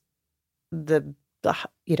was the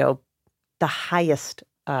highest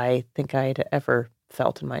I think I'd ever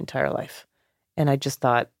felt in my entire life. And I just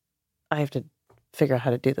thought, I have to figure out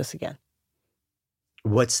how to do this again.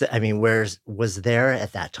 Was there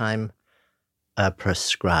at that time a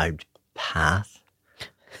prescribed path?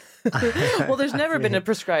 Well, there's never been a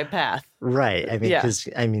prescribed path. Right.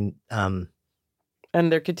 And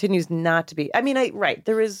there continues not to be.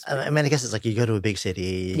 There is. I guess it's like you go to a big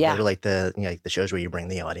city, you go to like the shows where you bring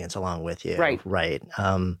the audience along with you. Right. Right.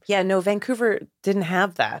 Vancouver didn't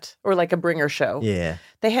have that, or like a bringer show. Yeah.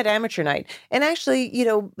 They had amateur night. And actually,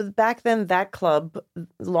 back then that club,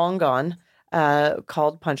 long gone,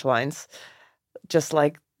 called Punchlines, just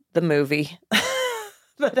like the movie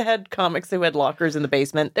that had comics who had lockers in the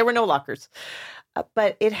basement. There were no lockers.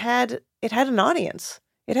 But it had an audience.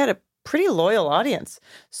 It had a pretty loyal audience.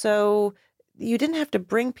 So you didn't have to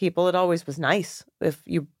bring people. It always was nice if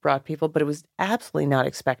you brought people, but it was absolutely not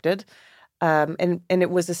expected. And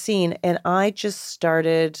it was a scene. And I just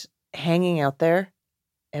started hanging out there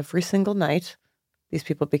every single night. These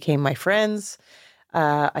people became my friends.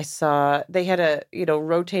 I saw they had a,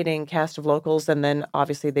 rotating cast of locals, and then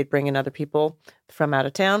obviously they'd bring in other people from out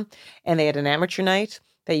of town, and they had an amateur night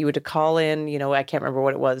that you had to call in, I can't remember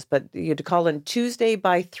what it was, but you had to call in Tuesday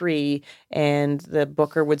by 3, and the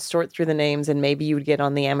booker would sort through the names, and maybe you would get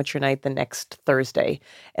on the amateur night the next Thursday.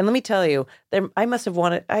 And let me tell you, I must have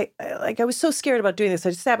wanted, I was so scared about doing this,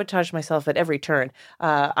 I sabotaged myself at every turn.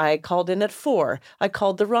 I called in at 4. I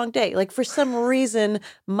called the wrong day. Like, for some reason,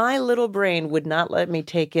 my little brain would not let me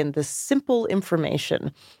take in the simple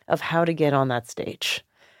information of how to get on that stage.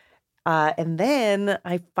 And then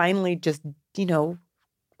I finally just,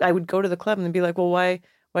 I would go to the club and be like, well, why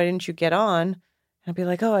didn't you get on? And I'd be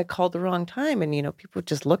like, oh, I called the wrong time. And, people would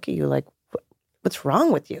just look at you like, what's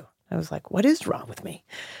wrong with you? I was like, what is wrong with me?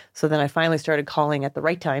 So then I finally started calling at the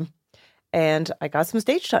right time, and I got some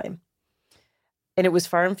stage time. And it was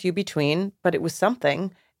far and few between, but it was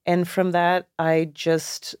something. And from that, I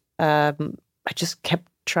just kept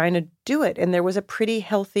trying to do it. And there was a pretty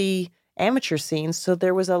healthy amateur scene. So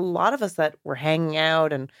there was a lot of us that were hanging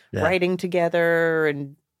out and writing together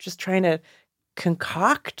and just trying to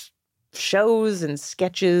concoct shows and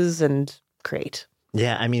sketches and create.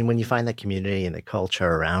 Yeah. When you find that community and the culture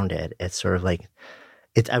around it, it's sort of like,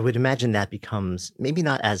 I would imagine that becomes maybe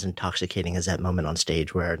not as intoxicating as that moment on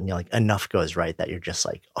stage where, enough goes right that you're just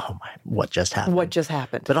like, oh my, what just happened? What just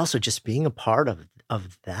happened? But also just being a part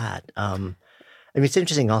of that. It's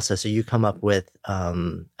interesting also. So you come up with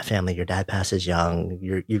a family, your dad passes young,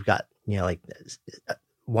 you've got,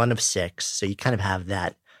 one of 6. So you kind of have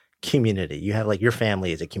that community. You have your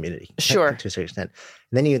family is a community. Sure. To a certain extent.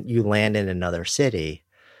 And then you land in another city,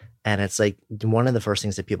 and it's like one of the first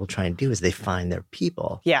things that people try and do is they find their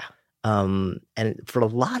people. Yeah. And for a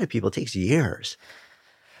lot of people, it takes years.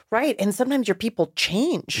 Right. And sometimes your people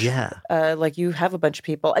change. Yeah. Like you have a bunch of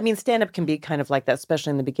people. Stand-up can be kind of like that,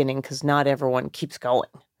 especially in the beginning, because not everyone keeps going.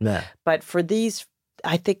 Yeah. But for these,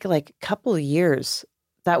 I think a couple of years,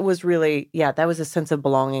 that was really, that was a sense of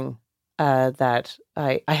belonging that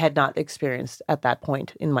I had not experienced at that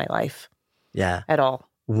point in my life. Yeah. At all.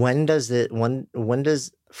 When does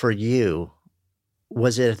for you,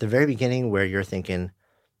 was it at the very beginning where you're thinking,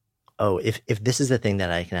 oh, if this is the thing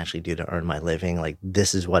that I can actually do to earn my living,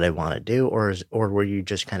 this is what I want to do? Or were you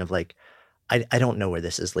just kind of like, I don't know where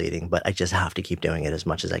this is leading, but I just have to keep doing it as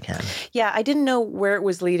much as I can? Yeah, I didn't know where it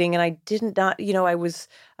was leading. And I did not, I was,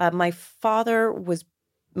 my father was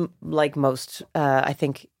like most,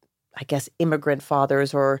 I guess, immigrant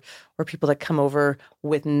fathers or people that come over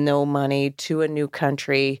with no money to a new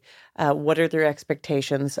country. What are their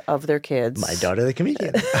expectations of their kids? My daughter, the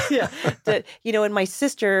comedian. Yeah. And my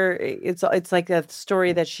sister, it's like a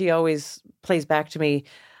story that she always plays back to me,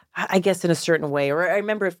 I guess in a certain way. Or I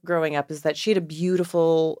remember growing up is that she had a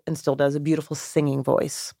beautiful, and still does, a beautiful singing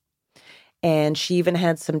voice. And she even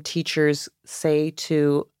had some teachers say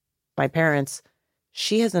to my parents,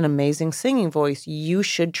 she has an amazing singing voice. You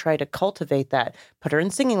should try to cultivate that. Put her in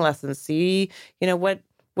singing lessons. See,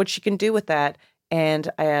 what she can do with that. And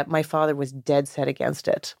my father was dead set against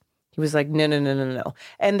it. He was like, no.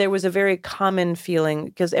 And there was a very common feeling,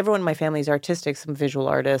 because everyone in my family is artistic, some visual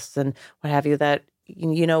artists and what have you, that,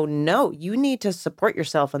 no, you need to support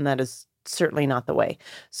yourself. And that is certainly not the way.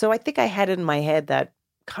 So I think I had it in my head that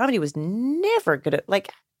comedy was never going to,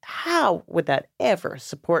 like, how would that ever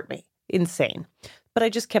support me? Insane. But I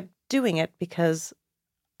just kept doing it because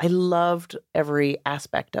I loved every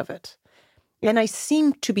aspect of it. And I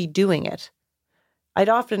seemed to be doing it. I'd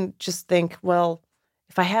often just think, well,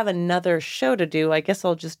 if I have another show to do, I guess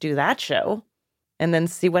I'll just do that show and then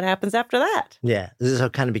see what happens after that. Yeah. This is how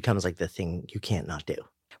it kind of becomes like the thing you can't not do.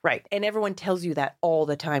 Right. And everyone tells you that all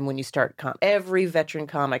the time when you start every veteran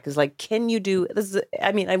comic is like, can you do this?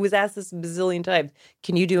 I was asked this a bazillion times.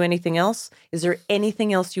 Can you do anything else? Is there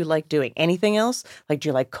anything else you like doing? Anything else? Like, do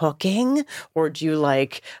you like cooking, or do you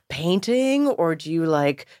like painting, or do you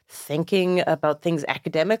like thinking about things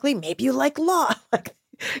academically? Maybe you like law. Like,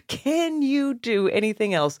 can you do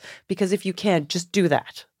anything else? Because if you can, just do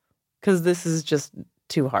that. Because this is just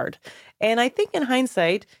too hard. And I think in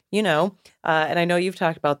hindsight, and I know you've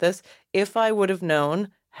talked about this, if I would have known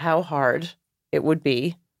how hard it would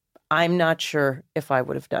be, I'm not sure if I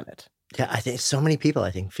would have done it. Yeah, I think so many people,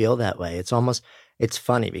 feel that way. It's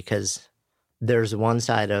funny because there's one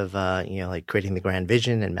side of, like creating the grand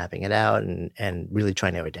vision and mapping it out and really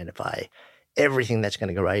trying to identify everything that's going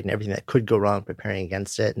to go right and everything that could go wrong, preparing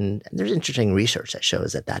against it. And there's interesting research that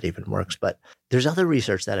shows that even works. But there's other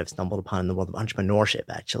research that I've stumbled upon in the world of entrepreneurship,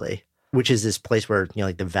 actually, which is this place where,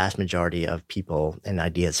 like the vast majority of people and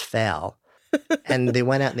ideas fail. And they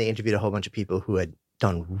went out and they interviewed a whole bunch of people who had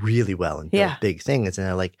done really well and built big things. And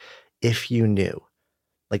they're like, if you knew,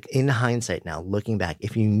 like in hindsight now, looking back,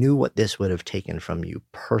 if you knew what this would have taken from you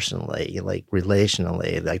personally, like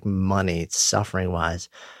relationally, like money, suffering wise,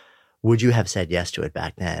 would you have said yes to it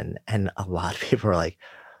back then? And a lot of people are like,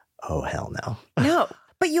 oh, hell no. No.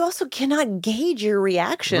 But you also cannot gauge your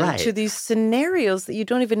reaction to these scenarios that you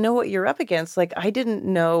don't even know what you're up against. Like, I didn't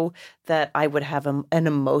know that I would have an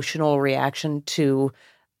emotional reaction to,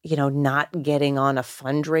 not getting on a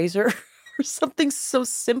fundraiser or something so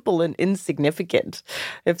simple and insignificant.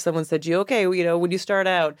 If someone said to you, okay, when you start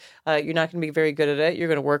out, you're not going to be very good at it. You're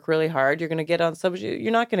going to work really hard. You're going to get on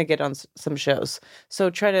you're not going to get on some shows.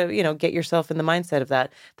 So try to, get yourself in the mindset of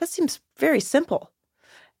that. That seems very simple.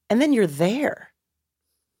 And then you're there.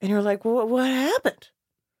 And you're like, well, what happened?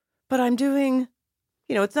 But I'm doing,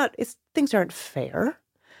 things aren't fair.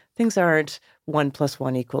 Things aren't 1 +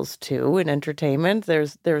 1 = 2 in entertainment.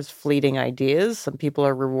 There's fleeting ideas. Some people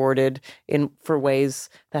are rewarded for ways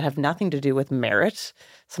that have nothing to do with merit.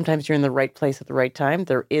 Sometimes you're in the right place at the right time.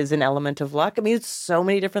 There is an element of luck. It's so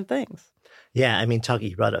many different things. Yeah, Tucker,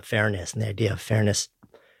 you brought up fairness and the idea of fairness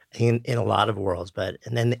in a lot of worlds,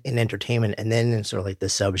 and then in entertainment, and then in sort of like the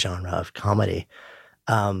subgenre of comedy.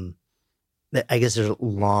 I guess there's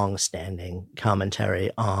long-standing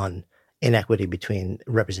commentary on inequity between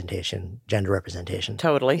gender representation,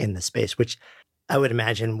 totally, in the space, which I would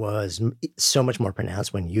imagine was so much more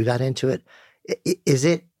pronounced when you got into it. Is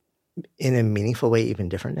it in a meaningful way even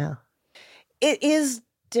different now? It is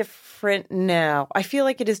different now. I feel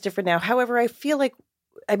like it is different now. However, I feel like,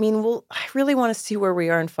 I really want to see where we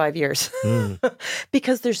are in 5 years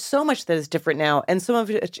because there's so much that is different now, and some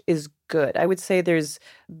of it is good. I would say there's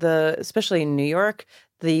especially in New York,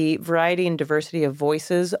 the variety and diversity of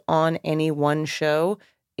voices on any one show,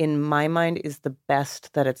 in my mind, is the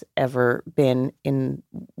best that it's ever been in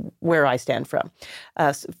where I stand from.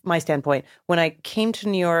 My standpoint, when I came to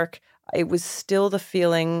New York, it was still the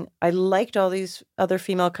feeling I liked all these other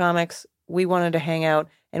female comics. We wanted to hang out,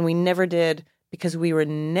 and we never did, because we were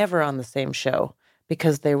never on the same show,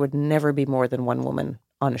 because there would never be more than one woman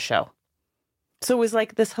on a show. So it was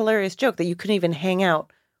like this hilarious joke that you couldn't even hang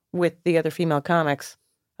out with the other female comics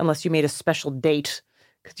unless you made a special date,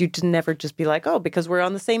 because you'd never just be like, oh, because we're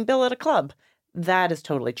on the same bill at a club. That has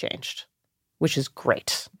totally changed, which is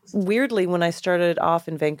great. Weirdly, when I started off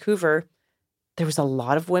in Vancouver, there was a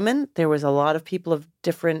lot of women. There was a lot of people of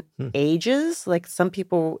different ages. Like some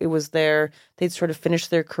people, they'd sort of finished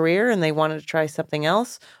their career and they wanted to try something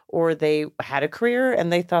else, or they had a career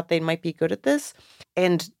and they thought they might be good at this.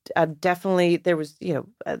 And definitely there was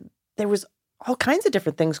all kinds of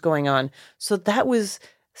different things going on. So that was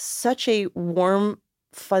such a warm,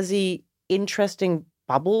 fuzzy, interesting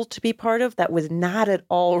bubble to be part of that was not at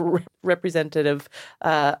all representative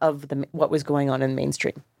of what was going on in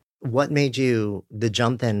mainstream. What made you the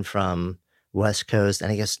jump then from West Coast,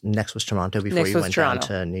 and I guess next was Toronto before you went down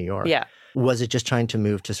to New York? Yeah. Was it just trying to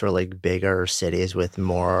move to sort of like bigger cities with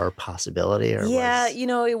more possibility? Or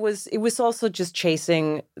it was also just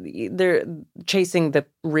chasing the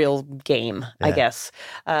real game, I guess.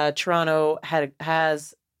 Toronto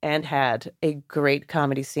has had a great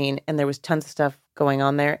comedy scene, and there was tons of stuff going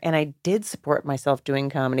on there. And I did support myself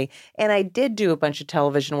doing comedy, and I did do a bunch of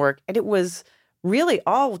television work, and it was really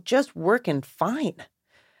all just working fine.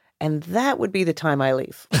 And that would be the time I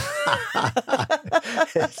leave.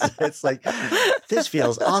 It's like, this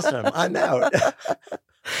feels awesome. I'm out.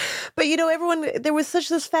 But, there was such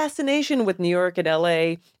this fascination with New York and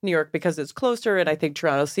LA. New York because it's closer, and I think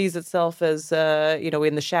Toronto sees itself as,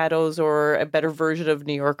 in the shadows or a better version of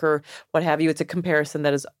New York or what have you. It's a comparison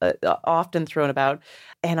that is often thrown about.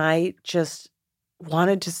 And I just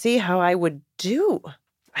wanted to see how I would do.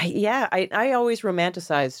 I always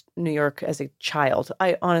romanticized New York as a child.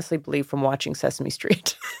 I honestly believe from watching Sesame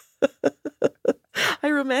Street.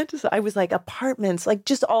 I was like, apartments, like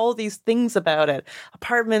just all these things about it.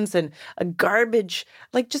 Apartments and a garbage,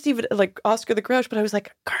 like just even like Oscar the Grouch, but I was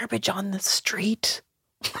like, garbage on the street.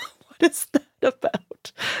 What is that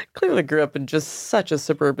about? Clearly grew up in just such a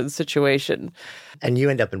suburban situation. And you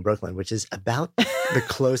end up in Brooklyn, which is about the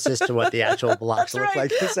closest to what the actual blocks look like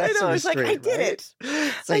to Sesame I know, it's Street. like, I did it.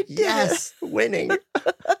 It's like, yes, winning.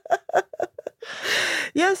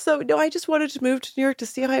 Yeah, so no, I just wanted to move to New York to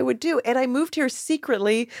see how I would do. And I moved here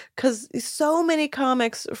secretly because so many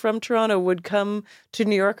comics from Toronto would come to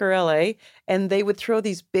New York or LA, and they would throw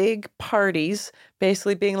these big parties,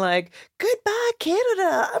 basically being like, goodbye,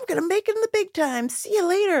 Canada. I'm going to make it in the big time. See you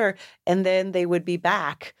later. And then they would be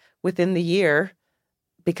back within the year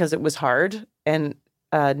because it was hard and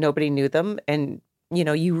nobody knew them. And,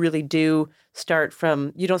 you really do you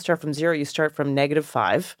don't start from zero, you start from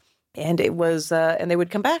 -5. And it was, and they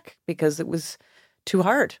would come back because it was too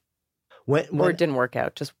hard, or it didn't work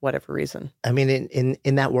out, just whatever reason. I mean,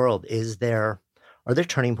 in that world, are there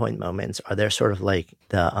turning point moments? Are there sort of like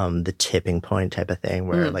the tipping point type of thing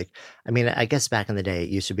where like, I mean, I guess back in the day, it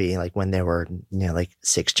used to be like when there were, like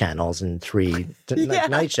 6 channels and 3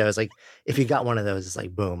 night shows, like if you got one of those, it's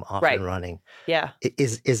like, boom, off and running. Yeah.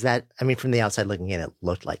 Is that, I mean, from the outside looking in, it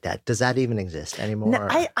looked like that. Does that even exist anymore? No,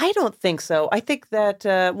 I don't think so. I think that,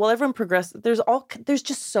 everyone progressed. There's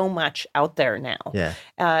just so much out there now. Yeah.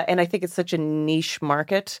 And I think it's such a niche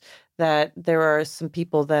market that there are some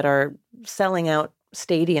people that are selling out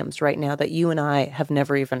stadiums right now that you and I have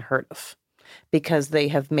never even heard of because they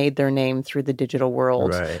have made their name through the digital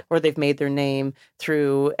world, or they've made their name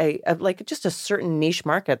through just a certain niche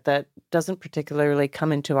market that doesn't particularly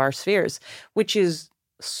come into our spheres, which is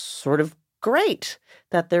sort of great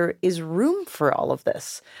that there is room for all of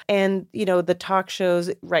this. And, the talk shows,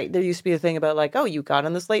 there used to be a thing about like, oh, you got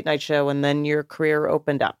on this late night show and then your career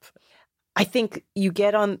opened up. I think you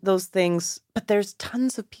get on those things, but there's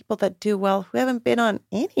tons of people that do well who haven't been on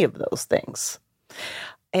any of those things.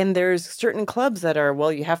 And there's certain clubs that are,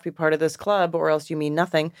 well, you have to be part of this club or else you mean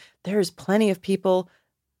nothing. There's plenty of people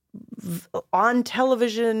on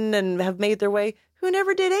television and have made their way who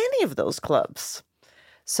never did any of those clubs.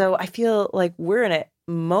 So I feel like we're in a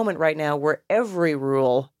moment right now where every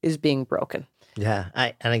rule is being broken. Yeah,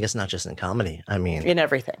 and I guess not just in comedy. I mean, in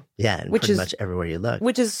everything. Yeah, and pretty much everywhere you look.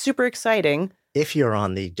 Which is super exciting. If you're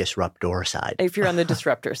on the disruptor side. If you're on the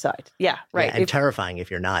disruptor side. Yeah, right. Yeah, and terrifying if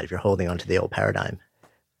you're not, if you're holding on to the old paradigm.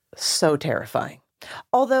 So terrifying.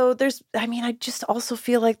 Although I just also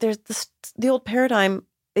feel like there's the old paradigm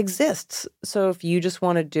exists. So if you just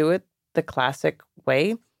want to do it the classic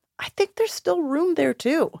way, I think there's still room there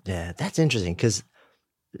too. Yeah, that's interesting because,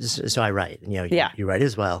 so I write, you write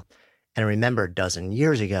as well. And I remember a dozen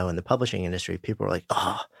years ago in the publishing industry, people were like,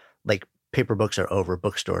 oh, like paper books are over,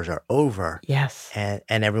 bookstores are over. Yes.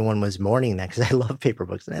 And everyone was mourning that because I love paper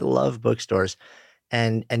books and I love bookstores.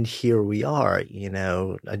 And here we are,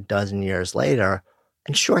 a dozen years later,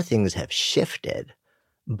 and sure, things have shifted,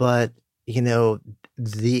 but,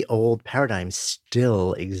 the old paradigm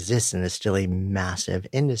still exists and is still a massive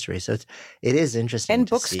industry. So it is interesting. And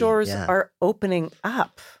bookstores are opening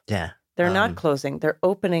up. Yeah. They're not closing. They're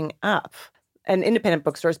opening up. And independent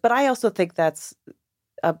bookstores. But I also think that's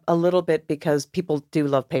a little bit because people do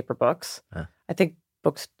love paper books. I think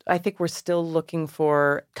we're still looking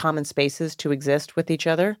for common spaces to exist with each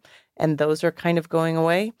other. And those are kind of going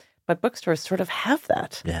away. But bookstores sort of have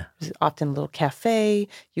that. Yeah. There's often a little cafe.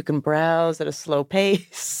 You can browse at a slow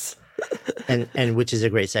pace. and which is a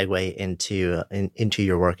great segue into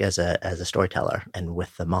your work as a storyteller and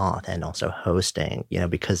with the Moth and also hosting,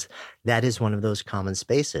 because that is one of those common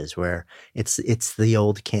spaces where it's the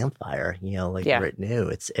old campfire, Britt knew.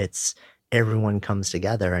 It's everyone comes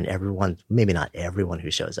together and everyone, maybe not everyone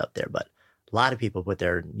who shows up there, but a lot of people put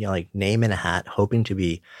their name in a hat, hoping to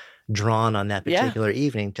be drawn on that particular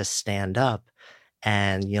evening to stand up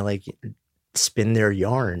and spin their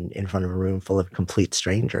yarn in front of a room full of complete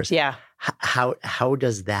strangers. Yeah. How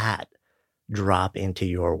does that drop into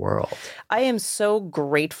your world? I am so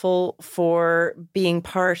grateful for being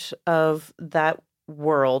part of that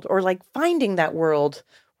world, or finding that world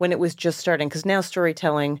when it was just starting. Because now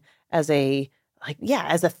storytelling as a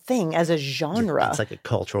thing, as a genre. It's like a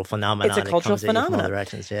cultural phenomenon. It's a cultural phenomenon.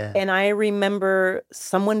 Directions, yeah. And I remember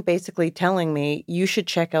someone basically telling me, you should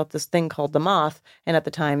check out this thing called The Moth. And at the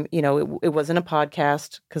time, it wasn't a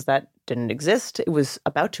podcast because that didn't exist. It was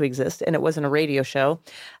about to exist, and it wasn't a radio show.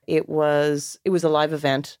 It was a live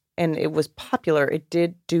event, and it was popular. It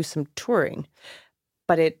did do some touring.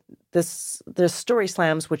 But the story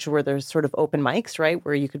slams, which were the sort of open mics, right,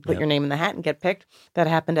 where you could put your name in the hat and get picked, that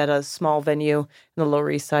happened at a small venue in the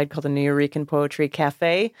Lower East Side called the Nuyorican Poetry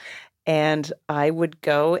Cafe. And I would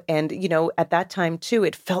go, and, at that time, too,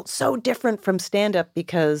 it felt so different from stand-up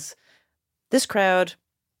because this crowd,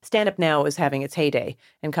 stand-up now is having its heyday,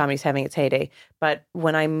 and comedy's having its heyday. But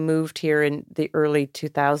when I moved here in the early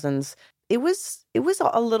 2000s, it was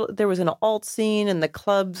a little, there was an alt scene, and the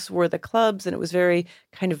clubs were the clubs, and it was very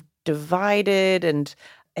kind of divided, and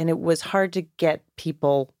it was hard to get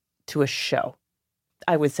people to a show.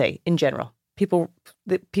 I would say in general, people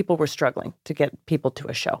were struggling to get people to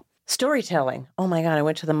a show. Storytelling. Oh my God, I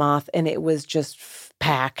went to the Moth, and it was just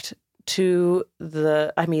packed to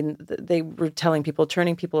they were telling people,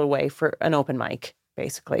 turning people away for an open mic,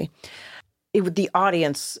 basically. The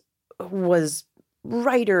audience was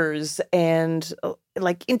writers and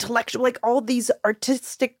like intellectual, like all these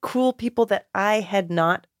artistic, cool people that I had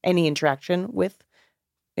not any interaction with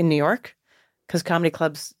in New York, because comedy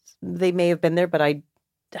clubs, they may have been there, but I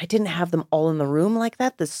didn't have them all in the room like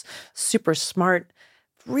that. This super smart,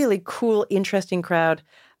 really cool, interesting crowd.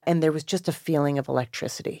 And there was just a feeling of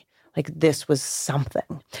electricity. Like this was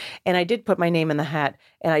something. And I did put my name in the hat,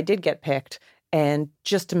 and I did get picked. And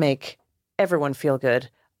just to make everyone feel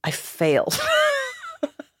good, I failed.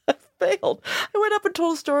 I went up and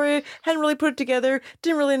told a story, hadn't really put it together,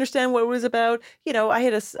 didn't really understand what it was about. I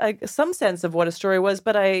had some sense of what a story was,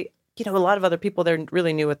 but a lot of other people there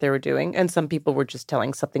really knew what they were doing, and some people were just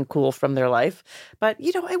telling something cool from their life. But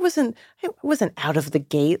I wasn't out of the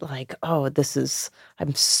gate like, oh,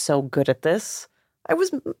 I'm so good at this. I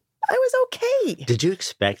was okay. Did you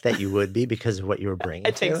expect that you would be because of what you were bringing?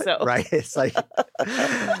 I think so. Right? It's like,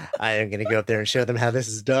 I am going to go up there and show them how this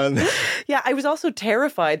is done. Yeah, I was also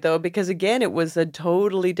terrified, though, because, again, it was a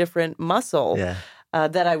totally different muscle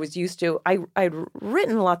that I was used to. I'd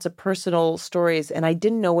written lots of personal stories, and I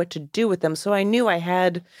didn't know what to do with them. So I knew I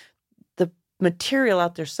had the material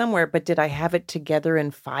out there somewhere, but did I have it together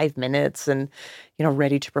in 5 minutes and,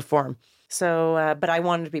 ready to perform? So, but I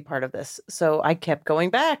wanted to be part of this. So I kept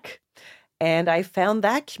going back, and I found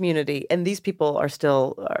that community. And these people are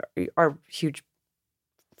still are huge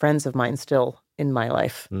friends of mine still in my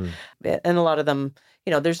life. And a lot of them,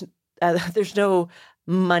 there's no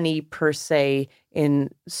money per se in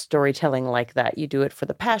storytelling like that. You do it for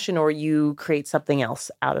the passion, or you create something else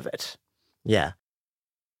out of it. Yeah.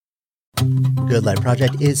 Good Life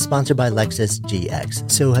Project is sponsored by Lexus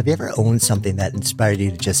GX. So have you ever owned something that inspired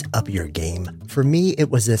you to just up your game? For me,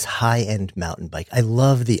 it was this high-end mountain bike. I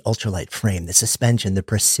love the ultralight frame, the suspension, the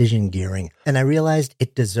precision gearing, and I realized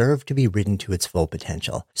it deserved to be ridden to its full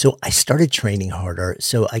potential. So I started training harder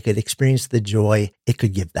so I could experience the joy it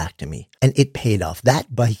could give back to me. And it paid off.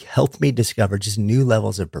 That bike helped me discover just new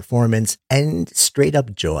levels of performance and straight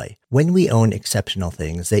up joy. When we own exceptional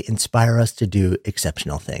things, they inspire us to do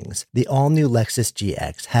exceptional things. The all-new Lexus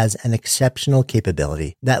GX has an exceptional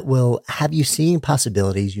capability that will have you seeing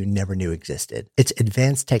possibilities you never knew existed. Its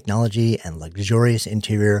advanced technology and luxurious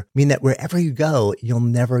interior mean that wherever you go, you'll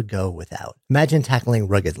never go without. Imagine tackling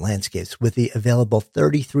rugged landscapes with the available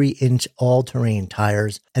 33-inch all-terrain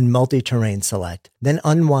tires and multi-terrain select, then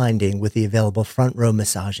unwinding with the available front-row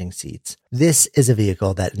massaging seats. This is a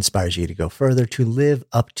vehicle that inspires you to go further, to live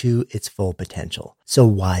up to its full potential. So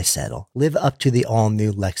why settle? Live up to the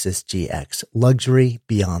all-new Lexus GX. Luxury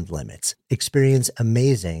beyond limits. Experience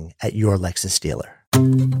amazing at your Lexus dealer.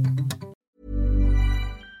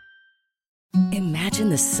 Imagine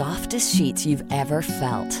the softest sheets you've ever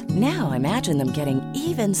felt. Now imagine them getting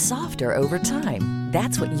even softer over time.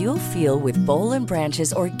 That's what you'll feel with Boll &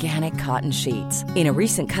 Branch's organic cotton sheets. In a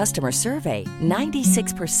recent customer survey,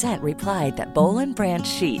 96% replied that Boll & Branch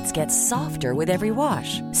sheets get softer with every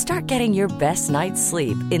wash. Start getting your best night's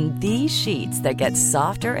sleep in these sheets that get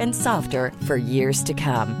softer and softer for years to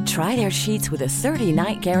come. Try their sheets with a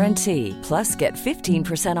 30-night guarantee. Plus, get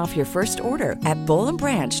 15% off your first order at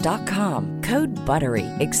bollandbranch.com. Code BUTTERY.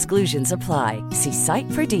 Exclusions apply. See site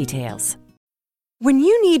for details. When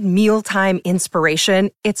you need mealtime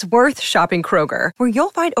inspiration, it's worth shopping Kroger, where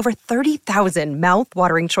you'll find over 30,000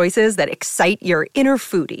 mouth-watering choices that excite your inner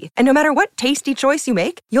foodie. And no matter what tasty choice you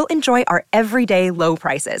make, you'll enjoy our everyday low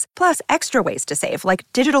prices, plus extra ways to save, like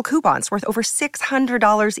digital coupons worth over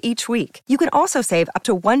 $600 each week. You can also save up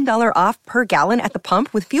to $1 off per gallon at the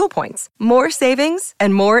pump with fuel points. More savings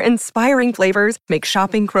and more inspiring flavors make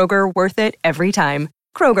shopping Kroger worth it every time.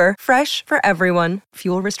 Kroger, fresh for everyone.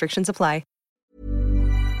 Fuel restrictions apply.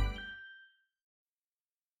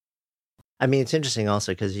 I mean, it's interesting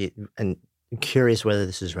also because and I'm curious whether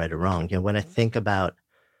this is right or wrong. When I think about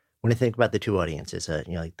the two audiences,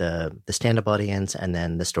 like the stand-up audience and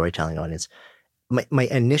then the storytelling audience, my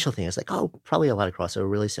initial thing is like, oh, probably a lot of crossover,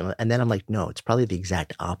 really similar. And then I'm like, no, it's probably the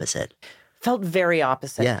exact opposite. Felt very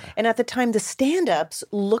opposite. Yeah. And at the time, the stand-ups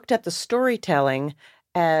looked at the storytelling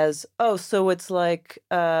as, oh, so it's like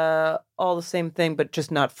all the same thing, but just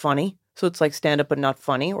not funny. So it's like stand-up, but not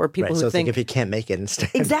funny, or people so who it's think like if you can't make it in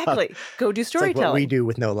stand-up, exactly, go do storytelling. It's like what we do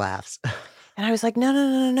with no laughs. And I was like,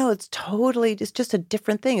 no. It's just a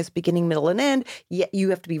different thing. It's beginning, middle, and end. Yet you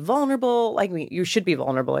have to be vulnerable. Like, I mean, you should be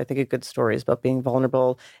vulnerable. I think a good story is about being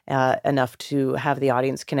vulnerable enough to have the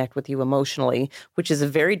audience connect with you emotionally, which is a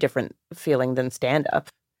very different feeling than stand-up.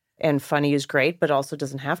 And funny is great, but also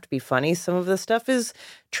doesn't have to be funny. Some of the stuff is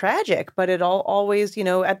tragic, but it always,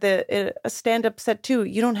 at a stand-up set too,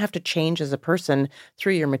 you don't have to change as a person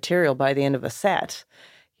through your material by the end of a set,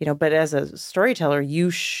 but as a storyteller,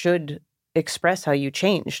 you should express how you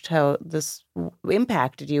changed, how this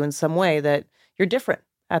impacted you in some way that you're different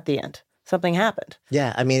at the end. Something happened.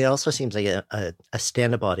 Yeah, I mean, it also seems like a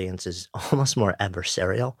stand-up audience is almost more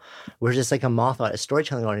adversarial, whereas it's like a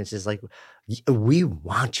storytelling audience is like, we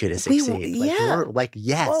want you to succeed. We're like,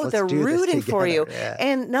 yes, let's they're do this rooting for you. Yeah.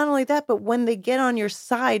 And not only that, but when they get on your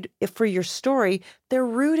side for your story, they're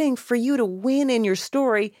rooting for you to win in your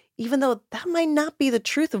story, even though that might not be the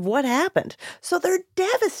truth of what happened. So they're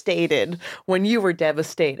devastated when you were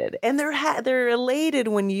devastated, and they're elated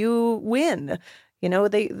when you win.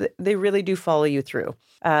 They really do follow you through,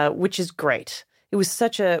 which is great. It was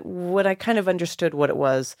what I kind of understood what it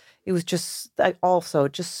was. It was just also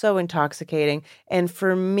just so intoxicating. And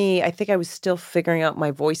for me, I think I was still figuring out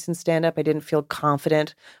my voice in stand-up. I didn't feel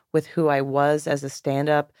confident with who I was as a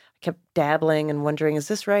stand-up. I kept dabbling and wondering, is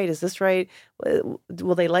this right? Is this right?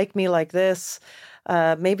 Will they like me like this?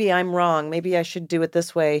 Maybe I'm wrong. Maybe I should do it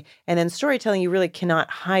this way. And then storytelling, you really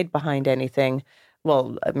cannot hide behind anything.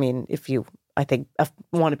 Well, I mean, I think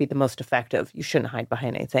want to be the most effective, you shouldn't hide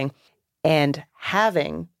behind anything. And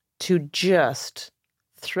having to just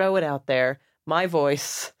throw it out there, my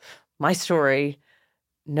voice, my story,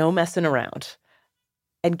 no messing around,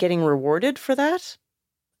 and getting rewarded for that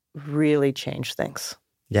really changed things.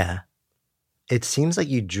 Yeah. It seems like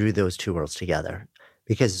you drew those two worlds together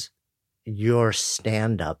because your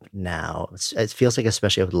stand-up now, it feels like,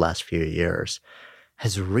 especially over the last few years,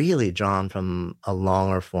 has really drawn from a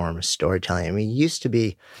longer form of storytelling. I mean, it used to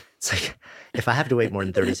be, it's like, if I have to wait more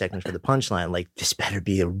than 30 seconds for the punchline, like, this better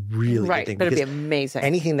be a really good thing. Better be amazing.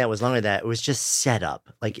 Anything that was longer than that, it was just set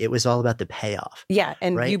up. Like, it was all about the payoff. Yeah,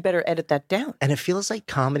 and you better edit that down. And it feels like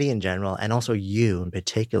comedy in general, and also you in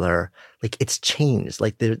particular, like, it's changed.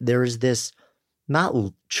 Like, there is this, not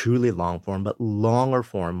truly long form, but longer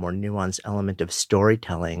form, more nuanced element of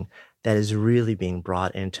storytelling that is really being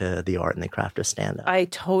brought into the art and the craft of stand-up. I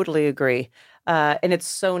totally agree. And it's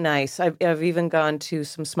so nice. I've even gone to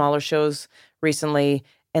some smaller shows recently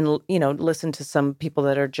and, listened to some people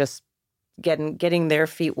that are just getting their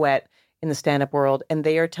feet wet in the stand-up world, and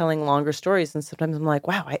they are telling longer stories. And sometimes I'm like,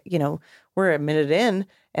 wow, we're a minute in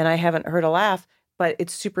and I haven't heard a laugh, but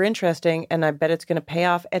it's super interesting and I bet it's going to pay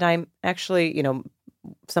off. And I'm actually,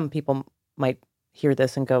 some people might hear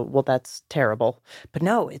this and go, well, that's terrible. But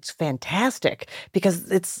no, it's fantastic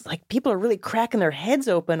because it's like people are really cracking their heads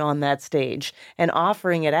open on that stage and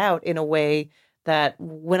offering it out in a way that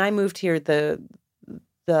when I moved here, the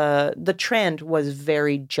trend was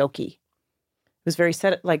very jokey. It was very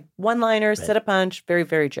like one-liners, set a punch, very,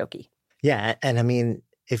 very jokey. Yeah. And I mean,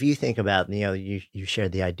 if you think about, you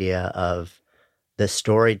shared the idea of the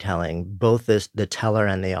storytelling, both the teller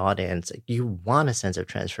and the audience, you want a sense of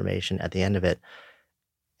transformation at the end of it.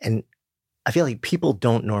 And I feel like people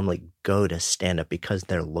don't normally go to stand-up because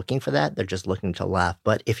they're looking for that. They're just looking to laugh.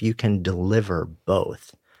 But if you can deliver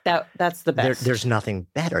both, that's the best. There's nothing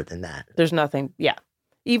better than that. There's nothing. Yeah.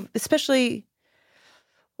 Especially,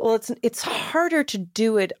 well, it's harder to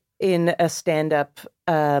do it in a stand-up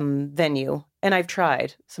venue. And I've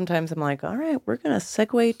tried. Sometimes I'm like, all right, we're going to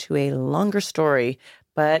segue to a longer story.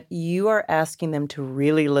 but you are asking them to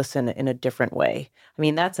really listen in a different way. I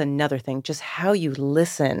mean, that's another thing, just how you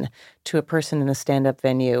listen to a person in a stand-up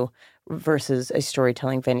venue versus a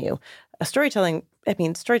storytelling venue. Storytelling,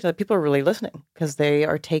 people are really listening because they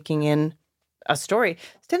are taking in a story.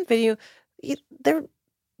 Stand-up venue, you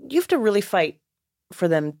have to really fight for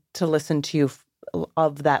them to listen to you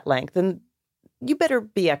of that length. And you better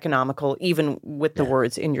be economical even with the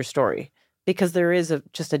words in your story, because there is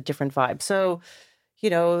just a different vibe. So, you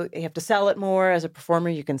have to sell it more. As a performer,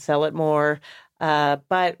 you can sell it more.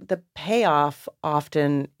 But the payoff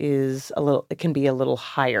often it can be a little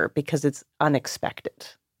higher because it's unexpected.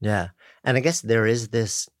 Yeah. And I guess there is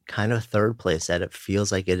this kind of third place that it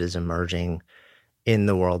feels like it is emerging in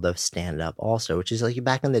the world of stand-up also, which is like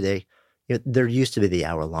back in the day, there used to be the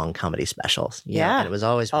hour-long comedy specials. And it was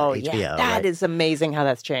always on HBO. Yeah. That is amazing how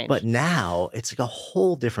that's changed. But now it's like a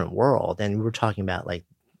whole different world. And we were talking about like,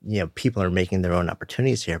 people are making their own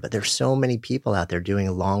opportunities here, but there's so many people out there doing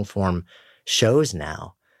long form shows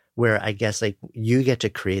now where I guess like you get to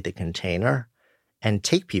create the container and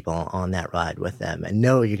take people on that ride with them and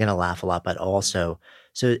know you're going to laugh a lot, but also,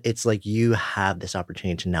 so it's like you have this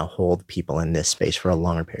opportunity to now hold people in this space for a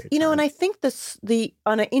longer period of time. And I think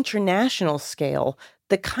on an international scale,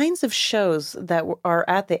 the kinds of shows that are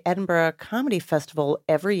at the Edinburgh Comedy Festival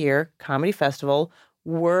every year, Comedy Festival,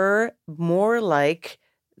 were more like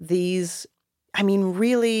these,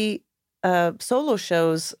 really solo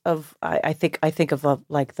shows of, I think of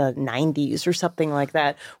like the 90s or something like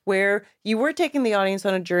that, where you were taking the audience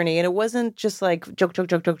on a journey and it wasn't just like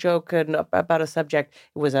joke and about a subject.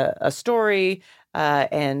 It was a story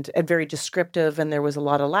and very descriptive, and there was a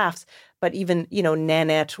lot of laughs. But even,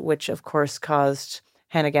 Nanette, which of course caused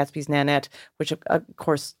Hannah Gadsby's Nanette, which of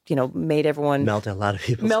course, made everyone melt a lot of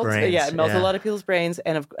people's brains. Yeah, it melted a lot of people's brains,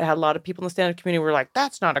 and had a lot of people in the stand-up community were like,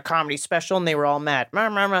 "That's not a comedy special," and they were all mad.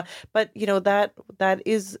 But that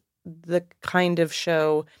is the kind of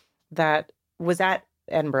show that was at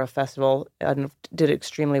Edinburgh Festival and did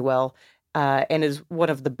extremely well, and is one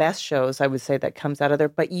of the best shows I would say that comes out of there.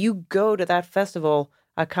 But you go to that festival,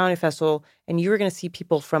 a comedy festival, and you're going to see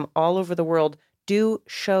people from all over the world do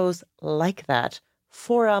shows like that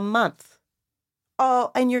for a month.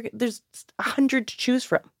 And there's 100 to choose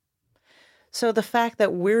from. So the fact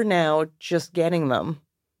that we're now just getting them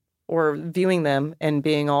or viewing them and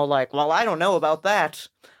being all like, well, I don't know about that.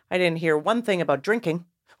 I didn't hear one thing about drinking,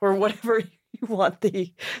 or whatever you want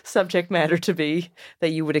the subject matter to be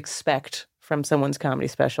that you would expect from someone's comedy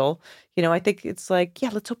special. I think it's like,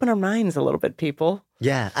 let's open our minds a little bit, people.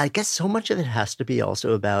 Yeah, I guess so much of it has to be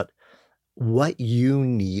also about what you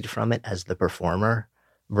need from it as the performer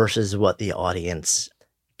versus what the audience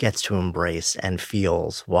gets to embrace and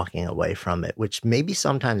feels walking away from it, which maybe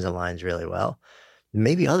sometimes aligns really well,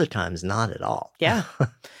 maybe other times not at all. Yeah,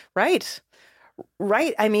 right.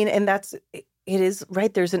 And it is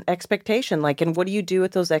right. There's an expectation, and what do you do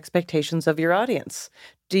with those expectations of your audience?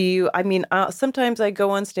 Sometimes I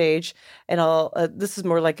go on stage and this is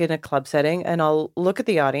more like in a club setting, and I'll look at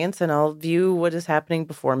the audience and I'll view what is happening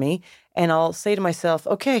before me. And I'll say to myself,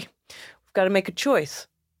 okay, we've got to make a choice.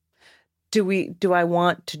 Do I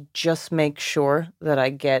want to just make sure that I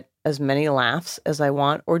get as many laughs as I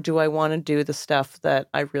want, or do I want to do the stuff that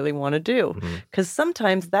I really want to do? Because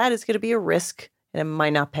sometimes that is going to be a risk and it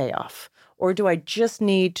might not pay off. Or do I just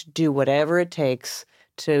need to do whatever it takes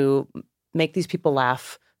to make these people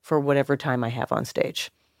laugh for whatever time I have on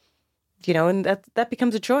stage? And that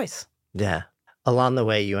becomes a choice. Yeah. Along the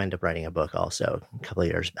way, you end up writing a book also a couple of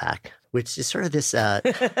years back, which is sort of this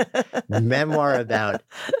memoir about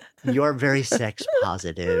your very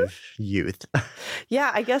sex-positive youth. Yeah,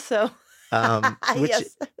 I guess so.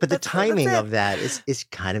 Yes, but the timing of that is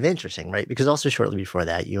kind of interesting, right? Because also shortly before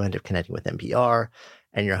that, you end up connecting with NPR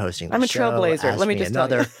and you're hosting the show. I'm a trailblazer. Let me just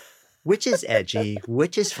tell you. Which is edgy,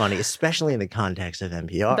 which is funny, especially in the context of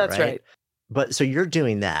NPR, That's right. But so you're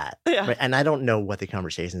doing that. Yeah. Right? And I don't know what the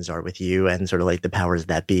conversations are with you and sort of like the powers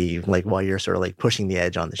that be, like while you're sort of like pushing the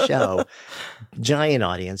edge on the show. Giant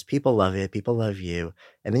audience. People love it. People love you.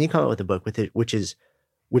 And then you come out with a book with it,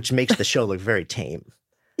 which makes the show look very tame.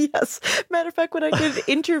 Yes. Matter of fact, when I did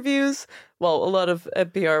interviews, a lot of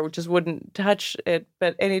NPR just wouldn't touch it,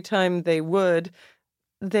 but anytime they would,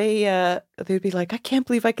 they'd be like, I can't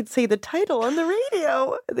believe I could say the title on the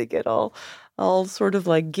radio. They get all sort of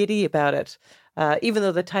like giddy about it, even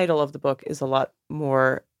though the title of the book is a lot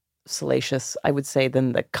more salacious, I would say,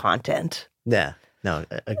 than the content. Yeah, no,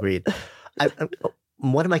 agreed.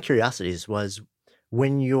 One of my curiosities was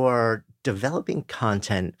when you're developing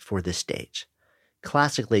content for the stage,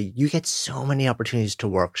 classically, you get so many opportunities to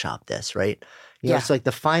workshop this, right? You know, it's like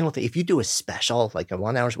the final thing. If you do a special, like a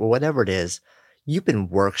 1 hour or whatever it is, you've been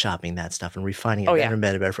workshopping that stuff and refining it better and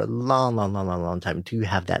better for a long time until you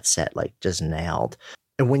have that set like just nailed.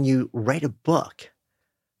 And when you write a book,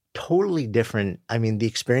 totally different. I mean, the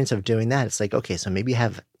experience of doing that, it's like, okay, so maybe you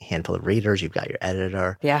have a handful of readers, you've got your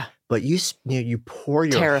editor. Yeah. But you pour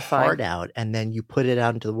your heart out and then you put it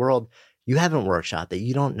out into the world. You haven't workshopped that.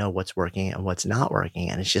 You don't know what's working and what's not working.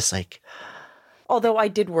 And it's just like... Although I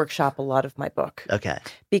did workshop a lot of my book. Okay.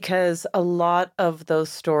 Because a lot of those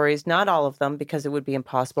stories, not all of them, because it would be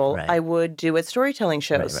impossible, I would do at storytelling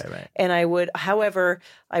shows. Right. And I would, however,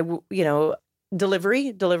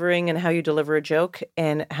 delivering and how you deliver a joke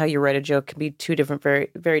and how you write a joke can be two different,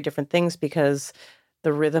 very, very different things, because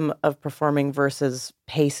the rhythm of performing versus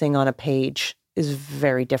pacing on a page is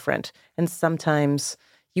very different. And sometimes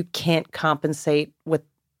you can't compensate with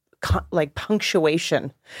like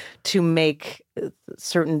punctuation to make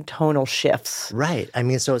certain tonal shifts. Right. I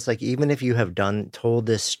mean, so it's like, even if you have told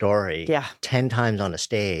this story 10 times on a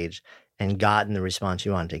stage and gotten the response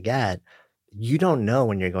you want to get, you don't know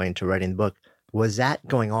when you're going to writing the book, was that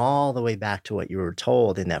going all the way back to what you were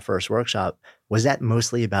told in that first workshop? Was that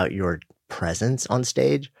mostly about your presence on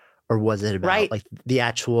stage, or was it about like the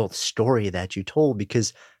actual story that you told?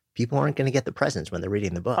 Because people aren't going to get the presence when they're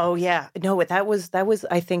reading the book. Oh yeah, no, that was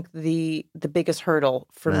I think the biggest hurdle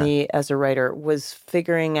for me as a writer was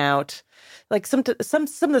figuring out, like some of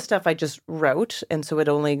the stuff I just wrote, and so it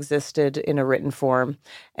only existed in a written form,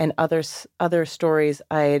 and other stories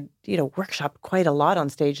I had workshopped quite a lot on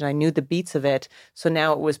stage, and I knew the beats of it. So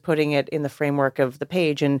now it was putting it in the framework of the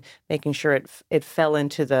page and making sure it fell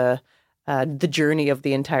into the journey of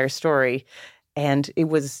the entire story. And it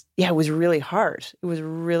was really hard. It was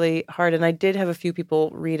really hard. And I did have a few people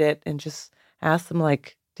read it and just ask them,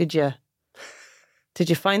 like, did you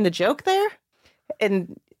find the joke there?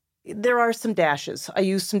 And there are some dashes. I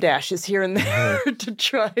used some dashes here and there to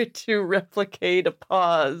try to replicate a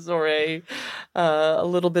pause or a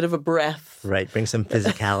little bit of a breath. Right. Bring some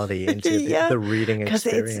physicality into the reading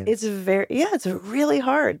experience. Because it's really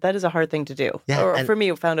hard. That is a hard thing to do. Yeah, or for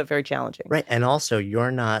me, I found it very challenging. Right. And also,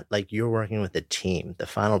 you're not like, you're working with a team. The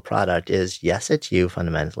final product is, yes, it's you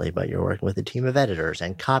fundamentally, but you're working with a team of editors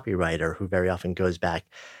and copywriter who very often goes back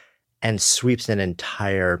and sweeps an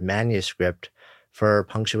entire manuscript for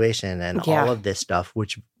punctuation and all of this stuff,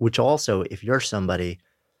 which also, if you're somebody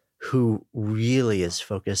who really is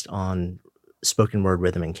focused on spoken word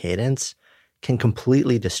rhythm and cadence, can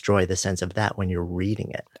completely destroy the sense of that when you're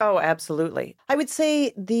reading it. Oh, absolutely. I would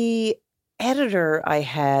say the editor I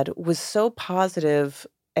had was so positive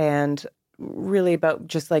and really about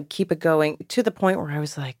just like keep it going, to the point where I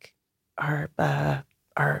was like,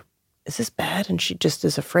 is this bad? And she just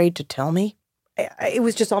is afraid to tell me. It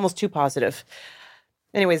was just almost too positive.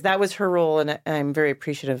 Anyways, that was her role, and I'm very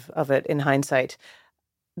appreciative of it in hindsight.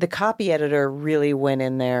 The copy editor really went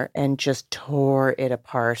in there and just tore it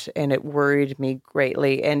apart, and it worried me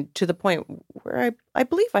greatly, and to the point where I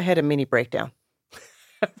believe I had a mini breakdown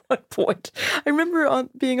at one point. I remember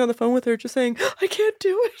being on the phone with her just saying, I can't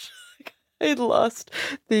do it.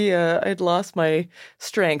 I'd lost my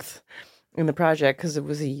strength in the project because it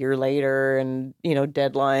was a year later, and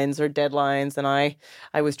deadlines, and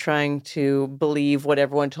I was trying to believe what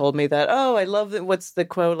everyone told me, that I love it. What's the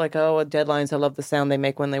quote, like, deadlines, I love the sound they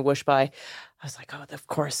make when they whoosh by. I was like, of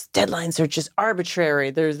course, deadlines are just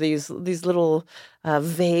arbitrary. There's these little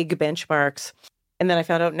vague benchmarks. And then I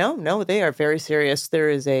found out, no, they are very serious. There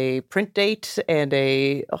is a print date and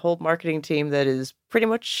a whole marketing team that is pretty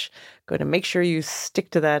much going to make sure you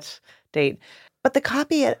stick to that date. But the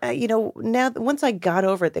copy, now once I got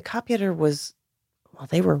over it, the copy editor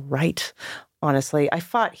they were right, honestly. I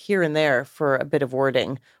fought here and there for a bit of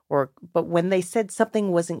wording, but when they said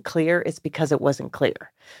something wasn't clear, it's because it wasn't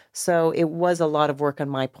clear. So it was a lot of work on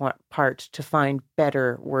my part to find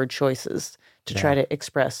better word choices to try to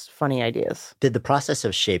express funny ideas. Did the process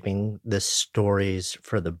of shaping the stories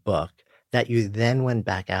for the book that you then went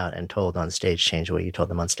back out and told on stage change the way you told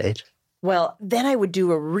them on stage? Well, then I would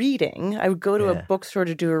do a reading. I would go to a bookstore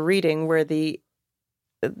to do a reading where the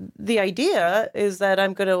idea is that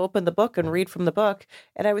I'm going to open the book and read from the book.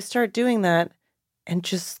 And I would start doing that and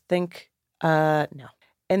just think, no.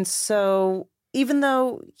 And so even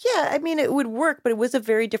though, it would work, but it was a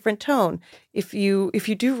very different tone. If you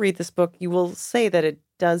do read this book, you will say that it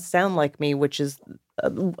does sound like me, which is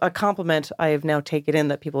a compliment I have now taken in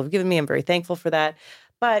that people have given me. I'm very thankful for that.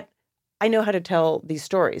 But I know how to tell these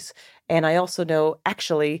stories. And I also know,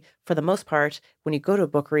 actually, for the most part, when you go to a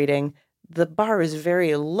book reading, the bar is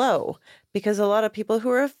very low because a lot of people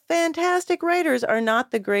who are fantastic writers are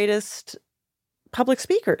not the greatest public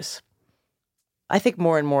speakers. I think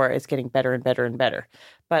more and more it's getting better and better and better.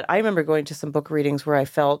 But I remember going to some book readings where I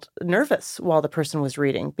felt nervous while the person was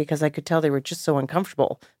reading because I could tell they were just so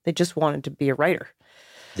uncomfortable. They just wanted to be a writer.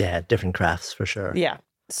 Yeah, different crafts for sure. Yeah.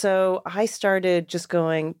 So I started just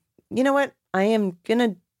going, you know what? I'm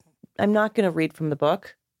not going to read from the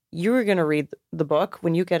book. You're going to read the book.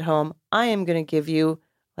 When you get home, I am going to give you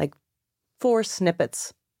like 4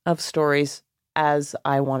 snippets of stories as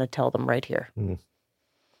I want to tell them right here.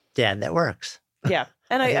 Yeah, that works. Yeah.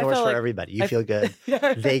 And I think I it works felt for like everybody. You feel good.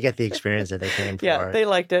 They get the experience that they came for. Yeah, they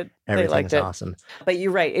liked it. Everything's awesome. But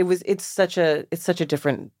you're right. It's such a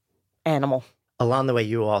different animal. Along the way,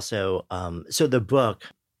 you also, so the book,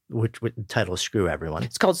 which the title is Screw Everyone.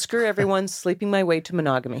 It's called Screw Everyone, Sleeping My Way to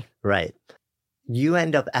Monogamy. Right. You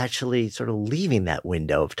end up actually sort of leaving that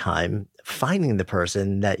window of time, finding the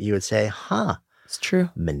person that you would say, it's true.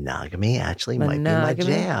 Monogamy actually might be my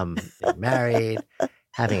jam. They're married,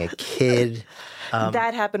 having a kid.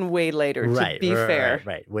 That happened way later, to be fair.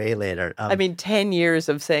 Right, way later. 10 years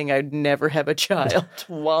of saying I'd never have a child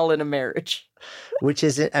while in a marriage. Which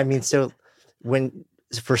is, so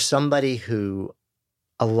for somebody who,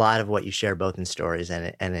 a lot of what you share both in stories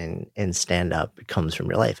and in stand-up comes from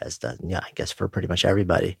your life, as does, I guess for pretty much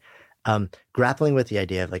everybody. Grappling with the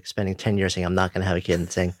idea of like spending 10 years saying, I'm not going to have a kid,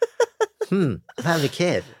 and saying, I'm having a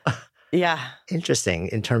kid. Yeah. Interesting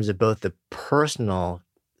in terms of both the personal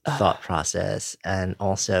thought process and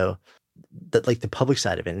also the public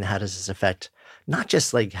side of it. And how does this affect not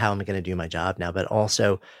just like how am I going to do my job now, but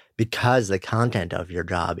also because the content of your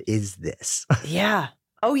job is this. Yeah.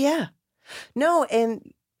 Oh, yeah. No,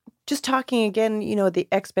 and just talking again, the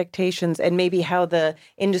expectations and maybe how the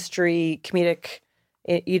comedic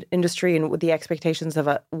industry and the expectations of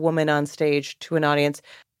a woman on stage to an audience.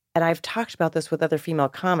 And I've talked about this with other female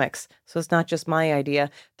comics, so it's not just my idea.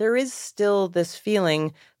 There is still this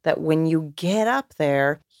feeling that when you get up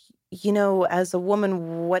there, as a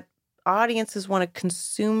woman, what audiences want to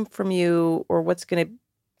consume from you or what's going to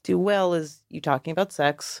do well is you talking about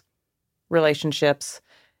sex, relationships.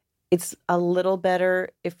 It's a little better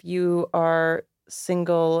if you are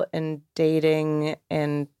single and dating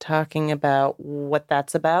and talking about what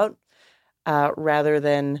that's about, rather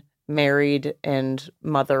than married and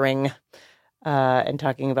mothering, and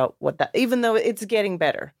talking about what that, even though it's getting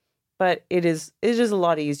better, but it is a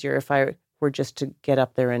lot easier if I were just to get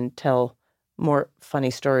up there and tell more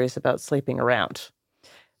funny stories about sleeping around.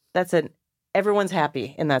 Everyone's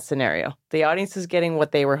happy in that scenario. The audience is getting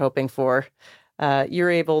what they were hoping for. You're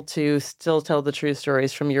able to still tell the true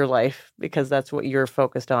stories from your life because that's what you're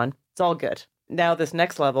focused on. It's all good. Now, this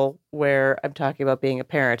next level where I'm talking about being a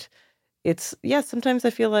parent, sometimes I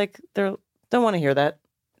feel like they don't want to hear that.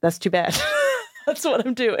 That's too bad. That's what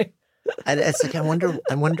I'm doing. And it's like, I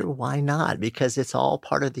wonder why not? Because it's all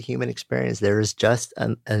part of the human experience. There is just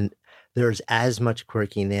there's as much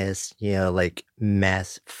quirkiness, like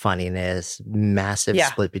mass funniness, massive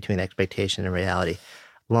split between expectation and reality.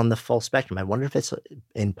 On the full spectrum. I wonder if it's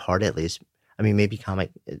in part, at least, maybe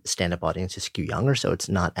comic stand-up audiences skew younger, so it's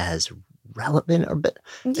not as relevant, but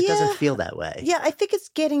it doesn't feel that way. Yeah, I think it's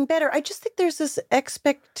getting better. I just think there's this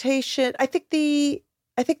expectation. I think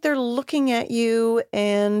they're looking at you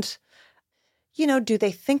and, do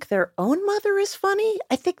they think their own mother is funny?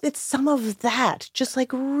 I think it's some of that, just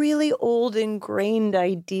like really old ingrained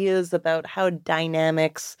ideas about how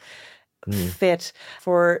dynamics fit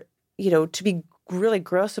for, to be really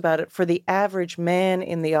gross about it, for the average man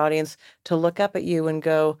in the audience to look up at you and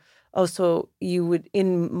go, oh, so you would,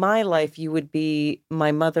 in my life, you would be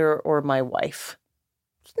my mother or my wife.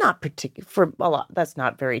 It's not particular for a lot. That's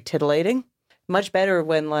not very titillating. Much better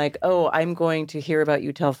when like, oh, I'm going to hear about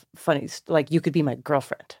you tell funny, like you could be my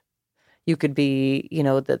girlfriend. You could be,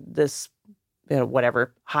 this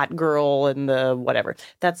whatever, hot girl and the whatever.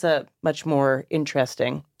 That's a much more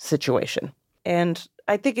interesting situation. And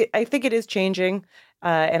I think it is changing,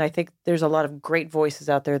 and I think there's a lot of great voices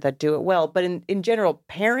out there that do it well. But in general,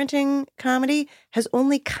 parenting comedy has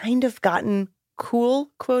only kind of gotten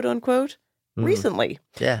cool, quote unquote, recently.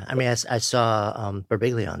 Yeah, I saw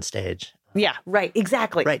Birbiglia on stage. Yeah, right,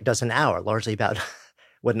 exactly. Right, does an hour largely about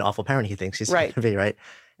what an awful parent he thinks he's going to be, right?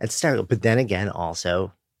 It's terrible. But then again,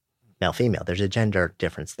 also male-female. There's a gender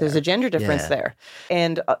difference there. There's a gender difference there.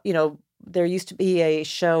 And, there used to be a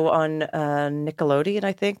show on Nickelodeon,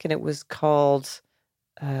 I think, and it was called,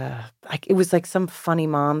 it was like some funny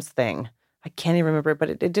moms thing. I can't even remember,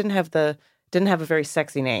 but it didn't have a very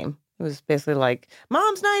sexy name. It was basically like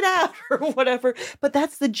mom's night out or whatever. But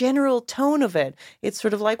that's the general tone of it. It's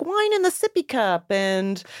sort of like wine in the sippy cup,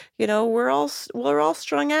 and we're all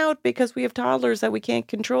strung out because we have toddlers that we can't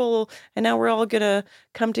control, and now we're all gonna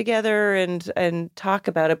come together and talk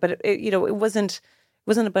about it. But it wasn't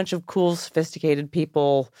a bunch of cool, sophisticated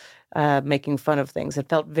people making fun of things. It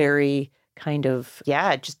felt very kind of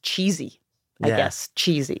just cheesy. I guess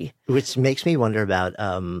cheesy. Which makes me wonder about.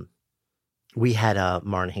 We had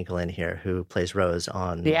Maren Hinkle in here who plays Rose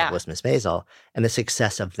on Was Miss Maisel, and the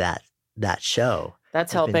success of that show.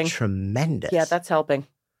 That's has helping. been tremendous. Yeah, that's helping.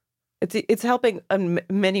 It's helping in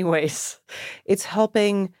many ways. It's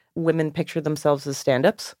helping women picture themselves as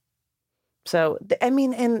stand-ups. So,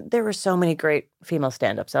 and there are so many great female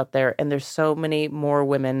stand-ups out there, and there's so many more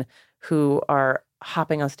women who are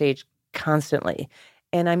hopping on stage constantly.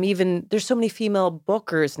 And there's so many female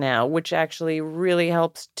bookers now, which actually really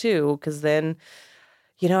helps too, because then,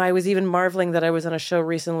 I was even marveling that I was on a show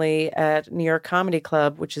recently at New York Comedy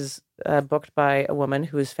Club, which is booked by a woman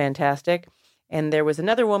who is fantastic. And there was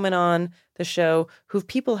another woman on the show who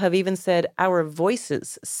people have even said our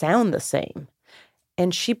voices sound the same.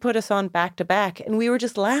 And she put us on back to back, and we were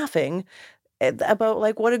just laughing about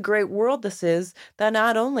like what a great world this is, that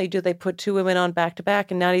not only do they put two women on back to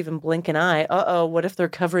back and not even blink an eye, what if they're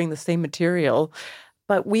covering the same material,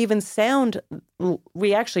 but we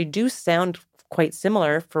actually do sound quite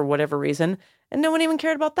similar for whatever reason, and no one even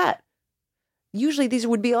cared about that. Usually these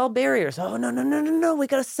would be all barriers. Oh, no, we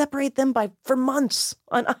got to separate them for months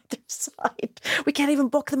on either side. We can't even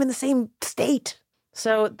book them in the same state.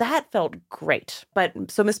 So that felt great.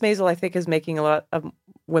 So Miss Maisel, I think, is making a lot of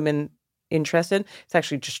women interested. It's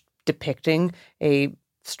actually just depicting a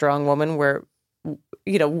strong woman where,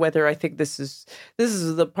 whether I think this is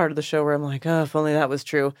the part of the show where I'm like, oh, if only that was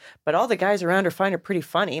true. But all the guys around her find her pretty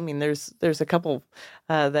funny. I mean, there's a couple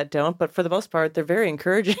that don't, but for the most part, they're very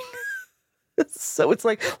encouraging. So it's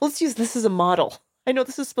like, well, let's use this as a model. I know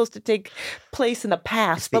this is supposed to take place in the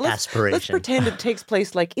past, but let's pretend it takes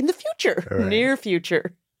place like in the future, right. Near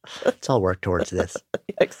future. Let's all work towards this.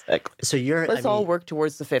 Exactly. So let's all work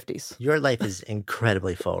towards the 50s. Your life is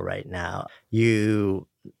incredibly full right now. You've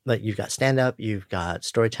got stand-up, you've got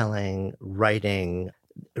storytelling, writing,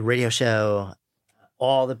 radio show,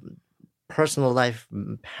 all the personal life,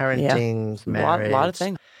 parenting, marriage. A lot of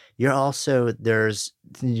things. You're also,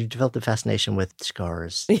 you've developed a fascination with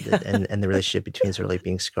scars and the relationship between sort of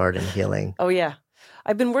being scarred and healing. Oh, yeah.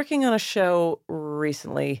 I've been working on a show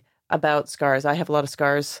recently about scars. I have a lot of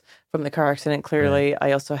scars from the car accident, clearly. Right.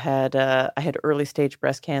 I also had I had early stage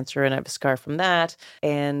breast cancer, and I have a scar from that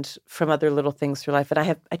and from other little things through life. And I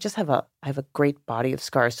have a great body of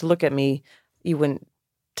scars. To look at me, you wouldn't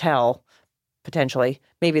tell. Potentially.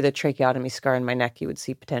 Maybe the tracheotomy scar in my neck you would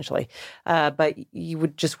see potentially. But you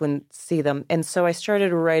wouldn't see them. And so I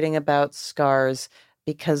started writing about scars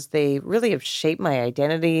because they really have shaped my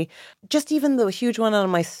identity. Just even the huge one on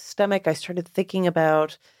my stomach, I started thinking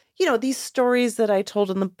about, these stories that I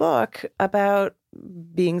told in the book about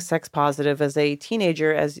being sex positive as a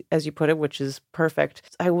teenager, as you put it, which is perfect.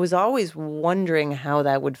 I was always wondering how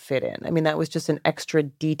that would fit in. I mean, that was just an extra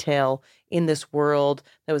detail in this world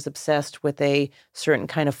that was obsessed with a certain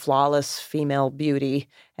kind of flawless female beauty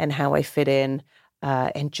and how I fit in,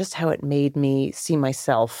 and just how it made me see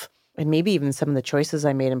myself and maybe even some of the choices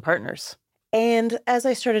I made in partners. And as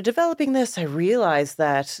I started developing this, I realized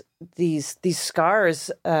that these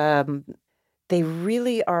scars, they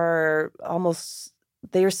really are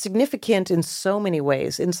they are significant in so many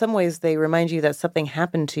ways. In some ways, they remind you that something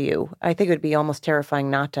happened to you. I think it would be almost terrifying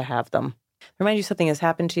not to have them. They remind you something has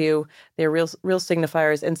happened to you. They're real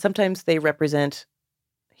signifiers, and sometimes they represent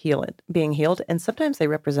being healed, and sometimes they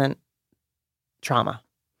represent trauma.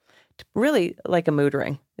 Really like a mood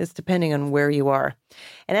ring. It's depending on where you are.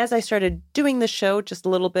 And as I started doing the show, just a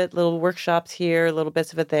little workshops here, little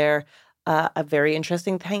bits of it there, a very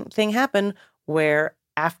interesting thing happened where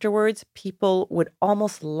afterwards people would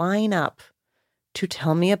almost line up to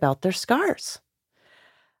tell me about their scars.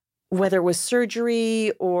 Whether it was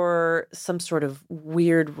surgery or some sort of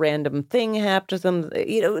weird random thing happened to them,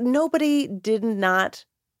 nobody did not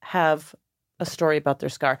have a story about their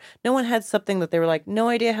scar. No one had something that they were like, no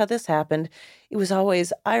idea how this happened. It was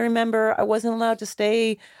always, I remember I wasn't allowed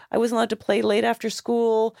to play late after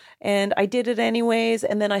school, and I did it anyways.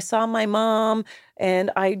 And then I saw my mom,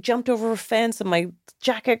 and I jumped over a fence, and my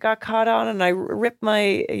jacket got caught on, and I ripped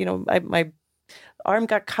my arm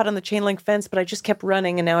got caught on the chain link fence, but I just kept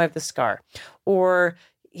running, and now I have the scar. Or,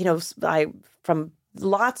 from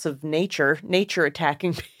lots of nature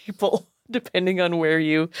attacking people, depending on where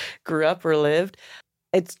you grew up or lived.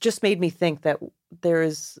 It's just made me think that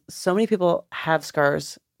there's so many people have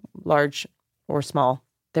scars, large or small.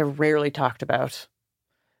 They're rarely talked about.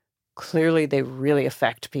 Clearly, they really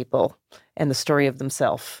affect people and the story of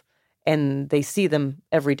themselves. And they see them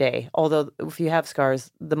every day. Although if you have scars,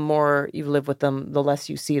 the more you live with them, the less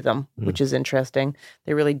you see them, which is interesting.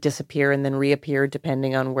 They really disappear and then reappear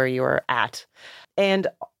depending on where you are at. And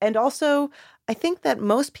also, I think that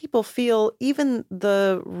most people feel even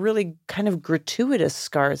the really kind of gratuitous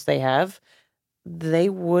scars they have, they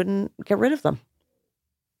wouldn't get rid of them.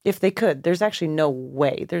 If they could. There's actually no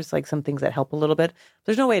way. There's like some things that help a little bit.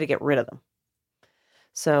 There's no way to get rid of them.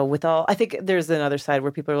 So I think there's another side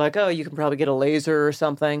where people are like, oh, you can probably get a laser or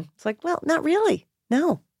something. It's like, well, not really.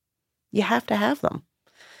 No, you have to have them.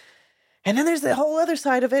 And then there's the whole other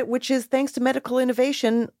side of it, which is thanks to medical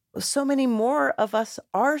innovation, so many more of us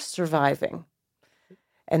are surviving.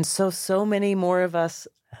 And so many more of us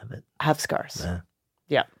have scars.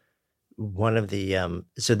 Yeah. One of the,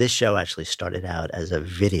 so this show actually started out as a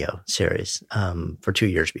video series for 2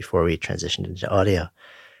 years before we transitioned into audio.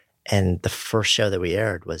 And the first show that we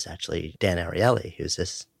aired was actually Dan Ariely, who's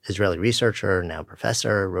this Israeli researcher, now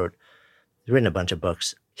professor, he's written a bunch of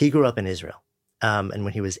books. He grew up in Israel. And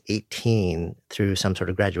when he was 18, through some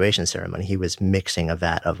sort of graduation ceremony, he was mixing a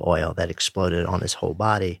vat of oil that exploded on his whole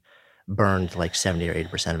body, burned like 70 or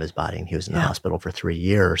 80% of his body. And he was in the hospital for 3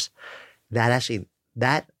 years.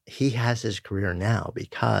 That he has his career now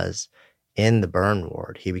because in the burn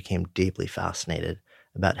ward, he became deeply fascinated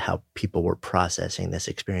about how people were processing this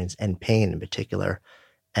experience and pain in particular.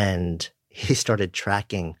 And he started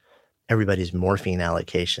tracking everybody's morphine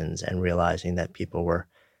allocations and realizing that people were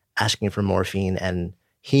asking for morphine, and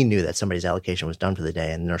he knew that somebody's allocation was done for the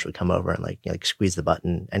day, and the nurse would come over and like squeeze the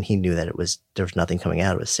button, and he knew that there was nothing coming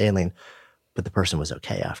out, it was saline, but the person was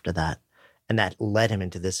okay after that. And that led him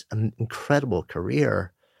into this incredible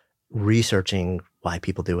career researching why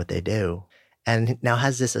people do what they do. And now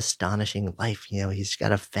has this astonishing life. He's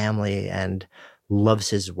got a family and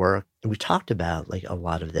loves his work. We talked about like a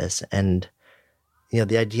lot of this, and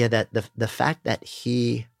the idea that the fact that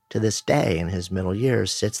he, to this day in his middle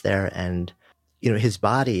years, sits there and his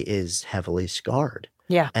body is heavily scarred.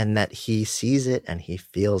 Yeah. And that he sees it and he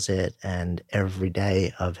feels it, and every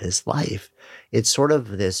day of his life, it's sort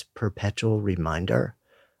of this perpetual reminder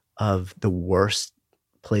of the worst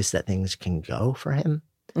place that things can go for him.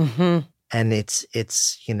 Mm-hmm. And it's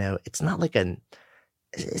not like an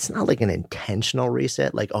intentional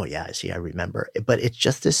reset, like, oh yeah, I remember. But it's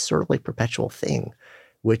just this sort of like perpetual thing,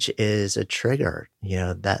 which is a trigger,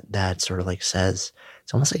 that sort of like says,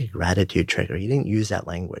 it's almost like a gratitude trigger. You didn't use that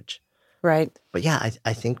language. Right. But yeah,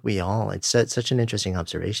 I think it's such an interesting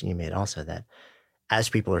observation you made also, that as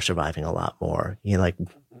people are surviving a lot more,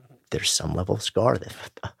 there's some level of scar that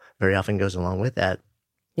very often goes along with that.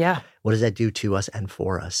 Yeah. What does that do to us and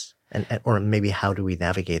for us? Or maybe how do we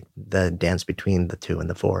navigate the dance between the 2 and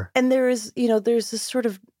the 4? And there is, there's this sort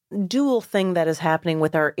of dual thing that is happening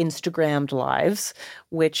with our Instagrammed lives,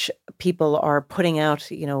 which people are putting out,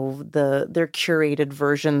 their curated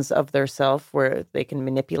versions of their self, where they can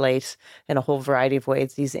manipulate in a whole variety of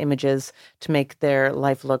ways these images to make their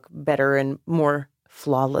life look better and more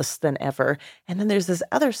flawless than ever. And then there's this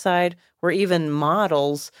other side where even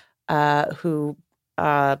models who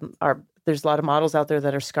there's a lot of models out there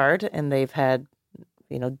that are scarred, and they've had,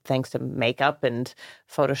 thanks to makeup and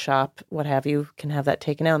Photoshop, what have you, can have that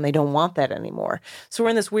taken out, and they don't want that anymore. So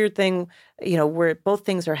we're in this weird thing, where both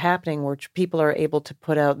things are happening, where people are able to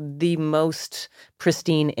put out the most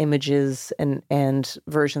pristine images and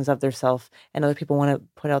versions of themselves, and other people want to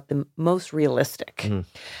put out the most realistic. Mm.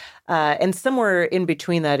 And somewhere in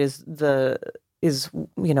between that is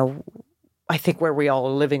I think where we all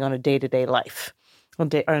are living on a day-to-day life. On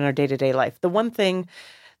our day-to-day life. The one thing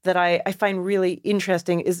that I find really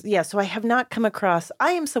interesting is, so I have not come across,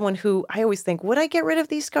 I am someone who, I always think, would I get rid of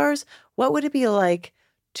these scars? What would it be like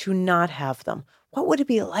to not have them? What would it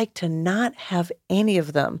be like to not have any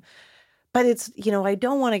of them? But it's, I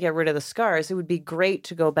don't want to get rid of the scars. It would be great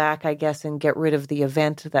to go back, I guess, and get rid of the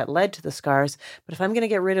event that led to the scars. But if I'm going to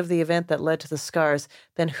get rid of the event that led to the scars,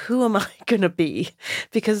 then who am I going to be?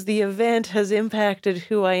 Because the event has impacted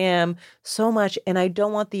who I am so much. And I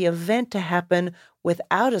don't want the event to happen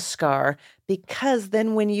without a scar, because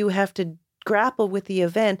then when you have to grapple with the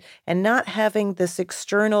event and not having this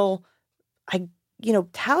external,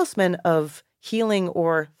 talisman of healing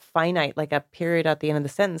or finite, like a period at the end of the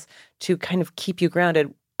sentence, to kind of keep you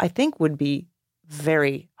grounded, I think would be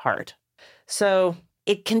very hard. So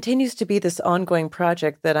it continues to be this ongoing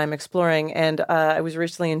project that I'm exploring. And I was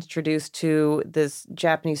recently introduced to this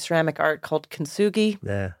Japanese ceramic art called kintsugi.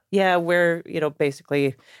 Yeah. Yeah, where,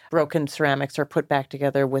 basically broken ceramics are put back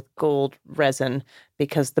together with gold resin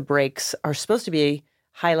because the breaks are supposed to be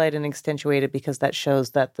highlighted and accentuated because that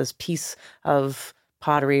shows that this piece of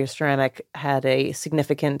pottery or ceramic had a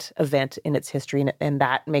significant event in its history, and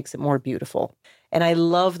that makes it more beautiful. And I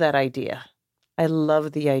love that idea. I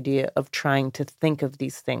love the idea of trying to think of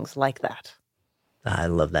these things like that. I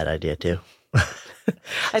love that idea too.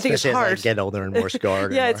 I think it's hard. As I get older and more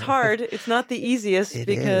scarred. Yeah, it's hard. It's not the easiest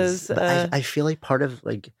because I feel like part of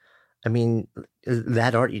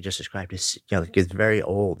that art you just described is it's very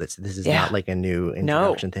old. This is not like a new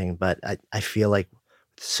introduction thing, but I feel like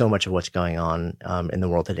so much of what's going on in the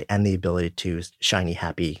world today and the ability to shiny,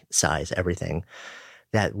 happy size everything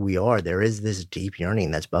that there is this deep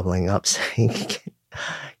yearning that's bubbling up saying,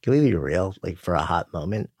 can we be real, for a hot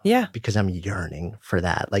moment? Yeah. Because I'm yearning for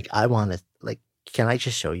that. I want to, can I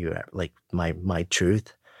just show you, my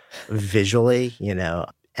truth visually,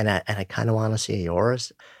 and I kind of want to see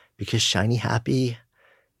yours because shiny, happy,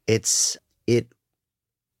 it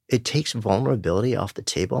takes vulnerability off the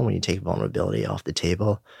table. And when you take vulnerability off the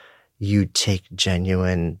table, you take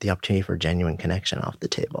the opportunity for genuine connection off the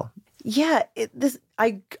table. Yeah,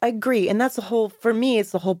 I agree. And that's for me,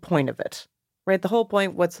 it's the whole point of it, right? The whole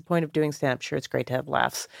point, what's the point of doing stand-up? Sure, it's great to have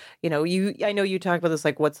laughs. I know you talk about this,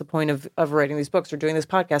 what's the point of writing these books or doing this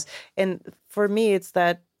podcast? And for me, it's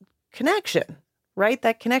that connection, right?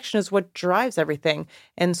 That connection is what drives everything.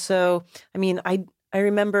 And so, I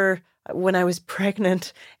remember when I was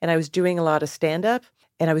pregnant and I was doing a lot of stand-up,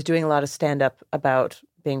 and I was doing a lot of stand-up about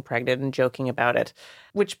being pregnant and joking about it,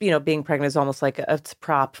 which, being pregnant is almost like a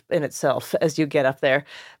prop in itself as you get up there.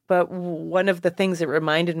 But one of the things it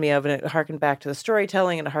reminded me of, and it harkened back to the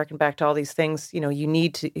storytelling and it harkened back to all these things, you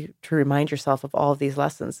need to remind yourself of all of these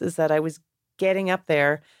lessons, is that I was getting up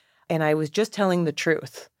there and I was just telling the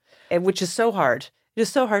truth, which is so hard. It is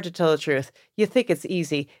so hard to tell the truth. You think it's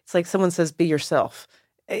easy. It's like someone says, be yourself.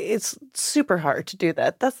 It's super hard to do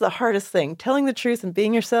that. That's the hardest thing. Telling the truth and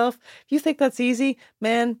being yourself. If you think that's easy,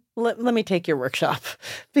 man, let me take your workshop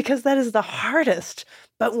because that is the hardest.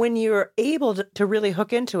 But when you're able to really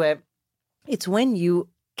hook into it, it's when you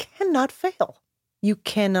cannot fail. You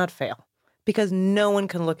cannot fail because no one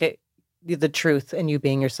can look at the truth and you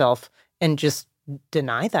being yourself and just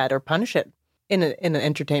deny that or punish it in an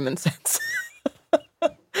entertainment sense.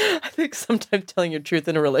 I think sometimes telling your truth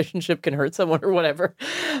in a relationship can hurt someone or whatever.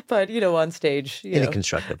 But, on stage. In a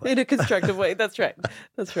constructive way. In a constructive way. That's right.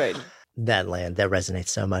 That's right. That resonates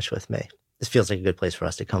so much with me. This feels like a good place for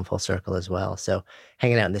us to come full circle as well. So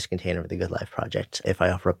hanging out in this container of the Good Life Project, if I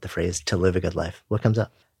offer up the phrase to live a good life, what comes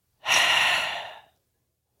up?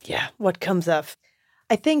 Yeah, what comes up?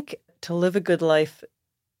 I think to live a good life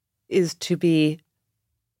is to be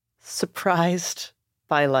surprised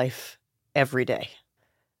by life every day.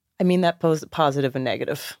 I mean that positive and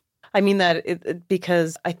negative. I mean that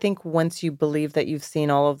because I think once you believe that you've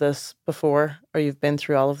seen all of this before or you've been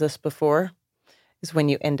through all of this before is when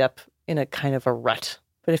you end up in a kind of a rut.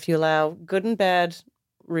 But if you allow good and bad,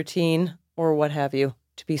 routine or what have you,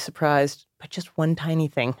 to be surprised by just one tiny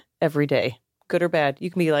thing every day, good or bad,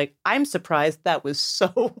 you can be like, I'm surprised that was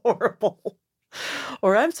so horrible.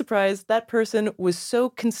 Or I'm surprised that person was so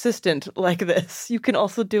consistent like this. You can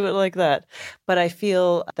also do it like that. But I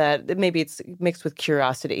feel that maybe it's mixed with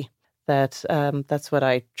curiosity. That's what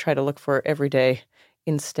I try to look for every day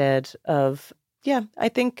instead of, I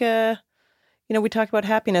think, we talk about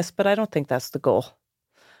happiness, but I don't think that's the goal.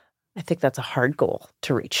 I think that's a hard goal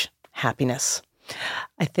to reach, happiness.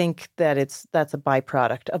 I think that that's a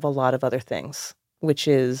byproduct of a lot of other things, which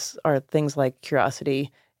are things like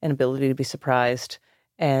curiosity and ability to be surprised.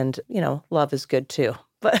 And, love is good too.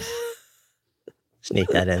 But sneak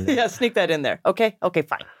that in there. Yeah, sneak that in there. Okay,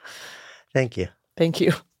 fine. Thank you. Thank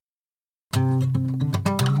you.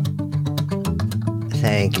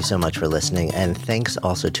 Thank you so much for listening, and thanks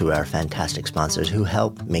also to our fantastic sponsors who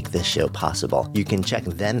help make this show possible. You can check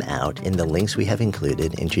them out in the links we have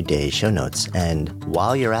included in today's show notes. And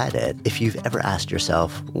while you're at it, if you've ever asked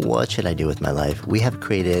yourself, what should I do with my life? We have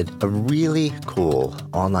created a really cool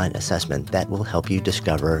online assessment that will help you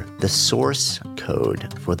discover the source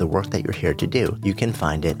code for the work that you're here to do. You can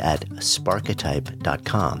find it at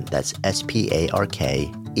sparketype.com. That's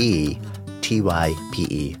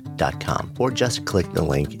SPARKETYPE.com. ideaswithdave.com, or just click the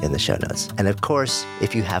link in the show notes. And of course,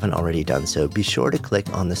 if you haven't already done so, be sure to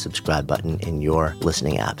click on the subscribe button in your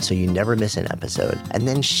listening app so you never miss an episode. And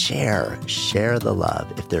then share the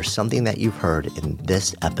love. If there's something that you've heard in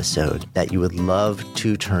this episode that you would love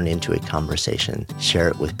to turn into a conversation, share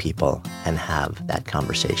it with people and have that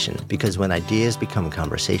conversation. Because when ideas become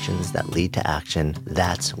conversations that lead to action,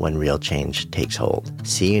 that's when real change takes hold.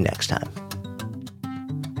 See you next time.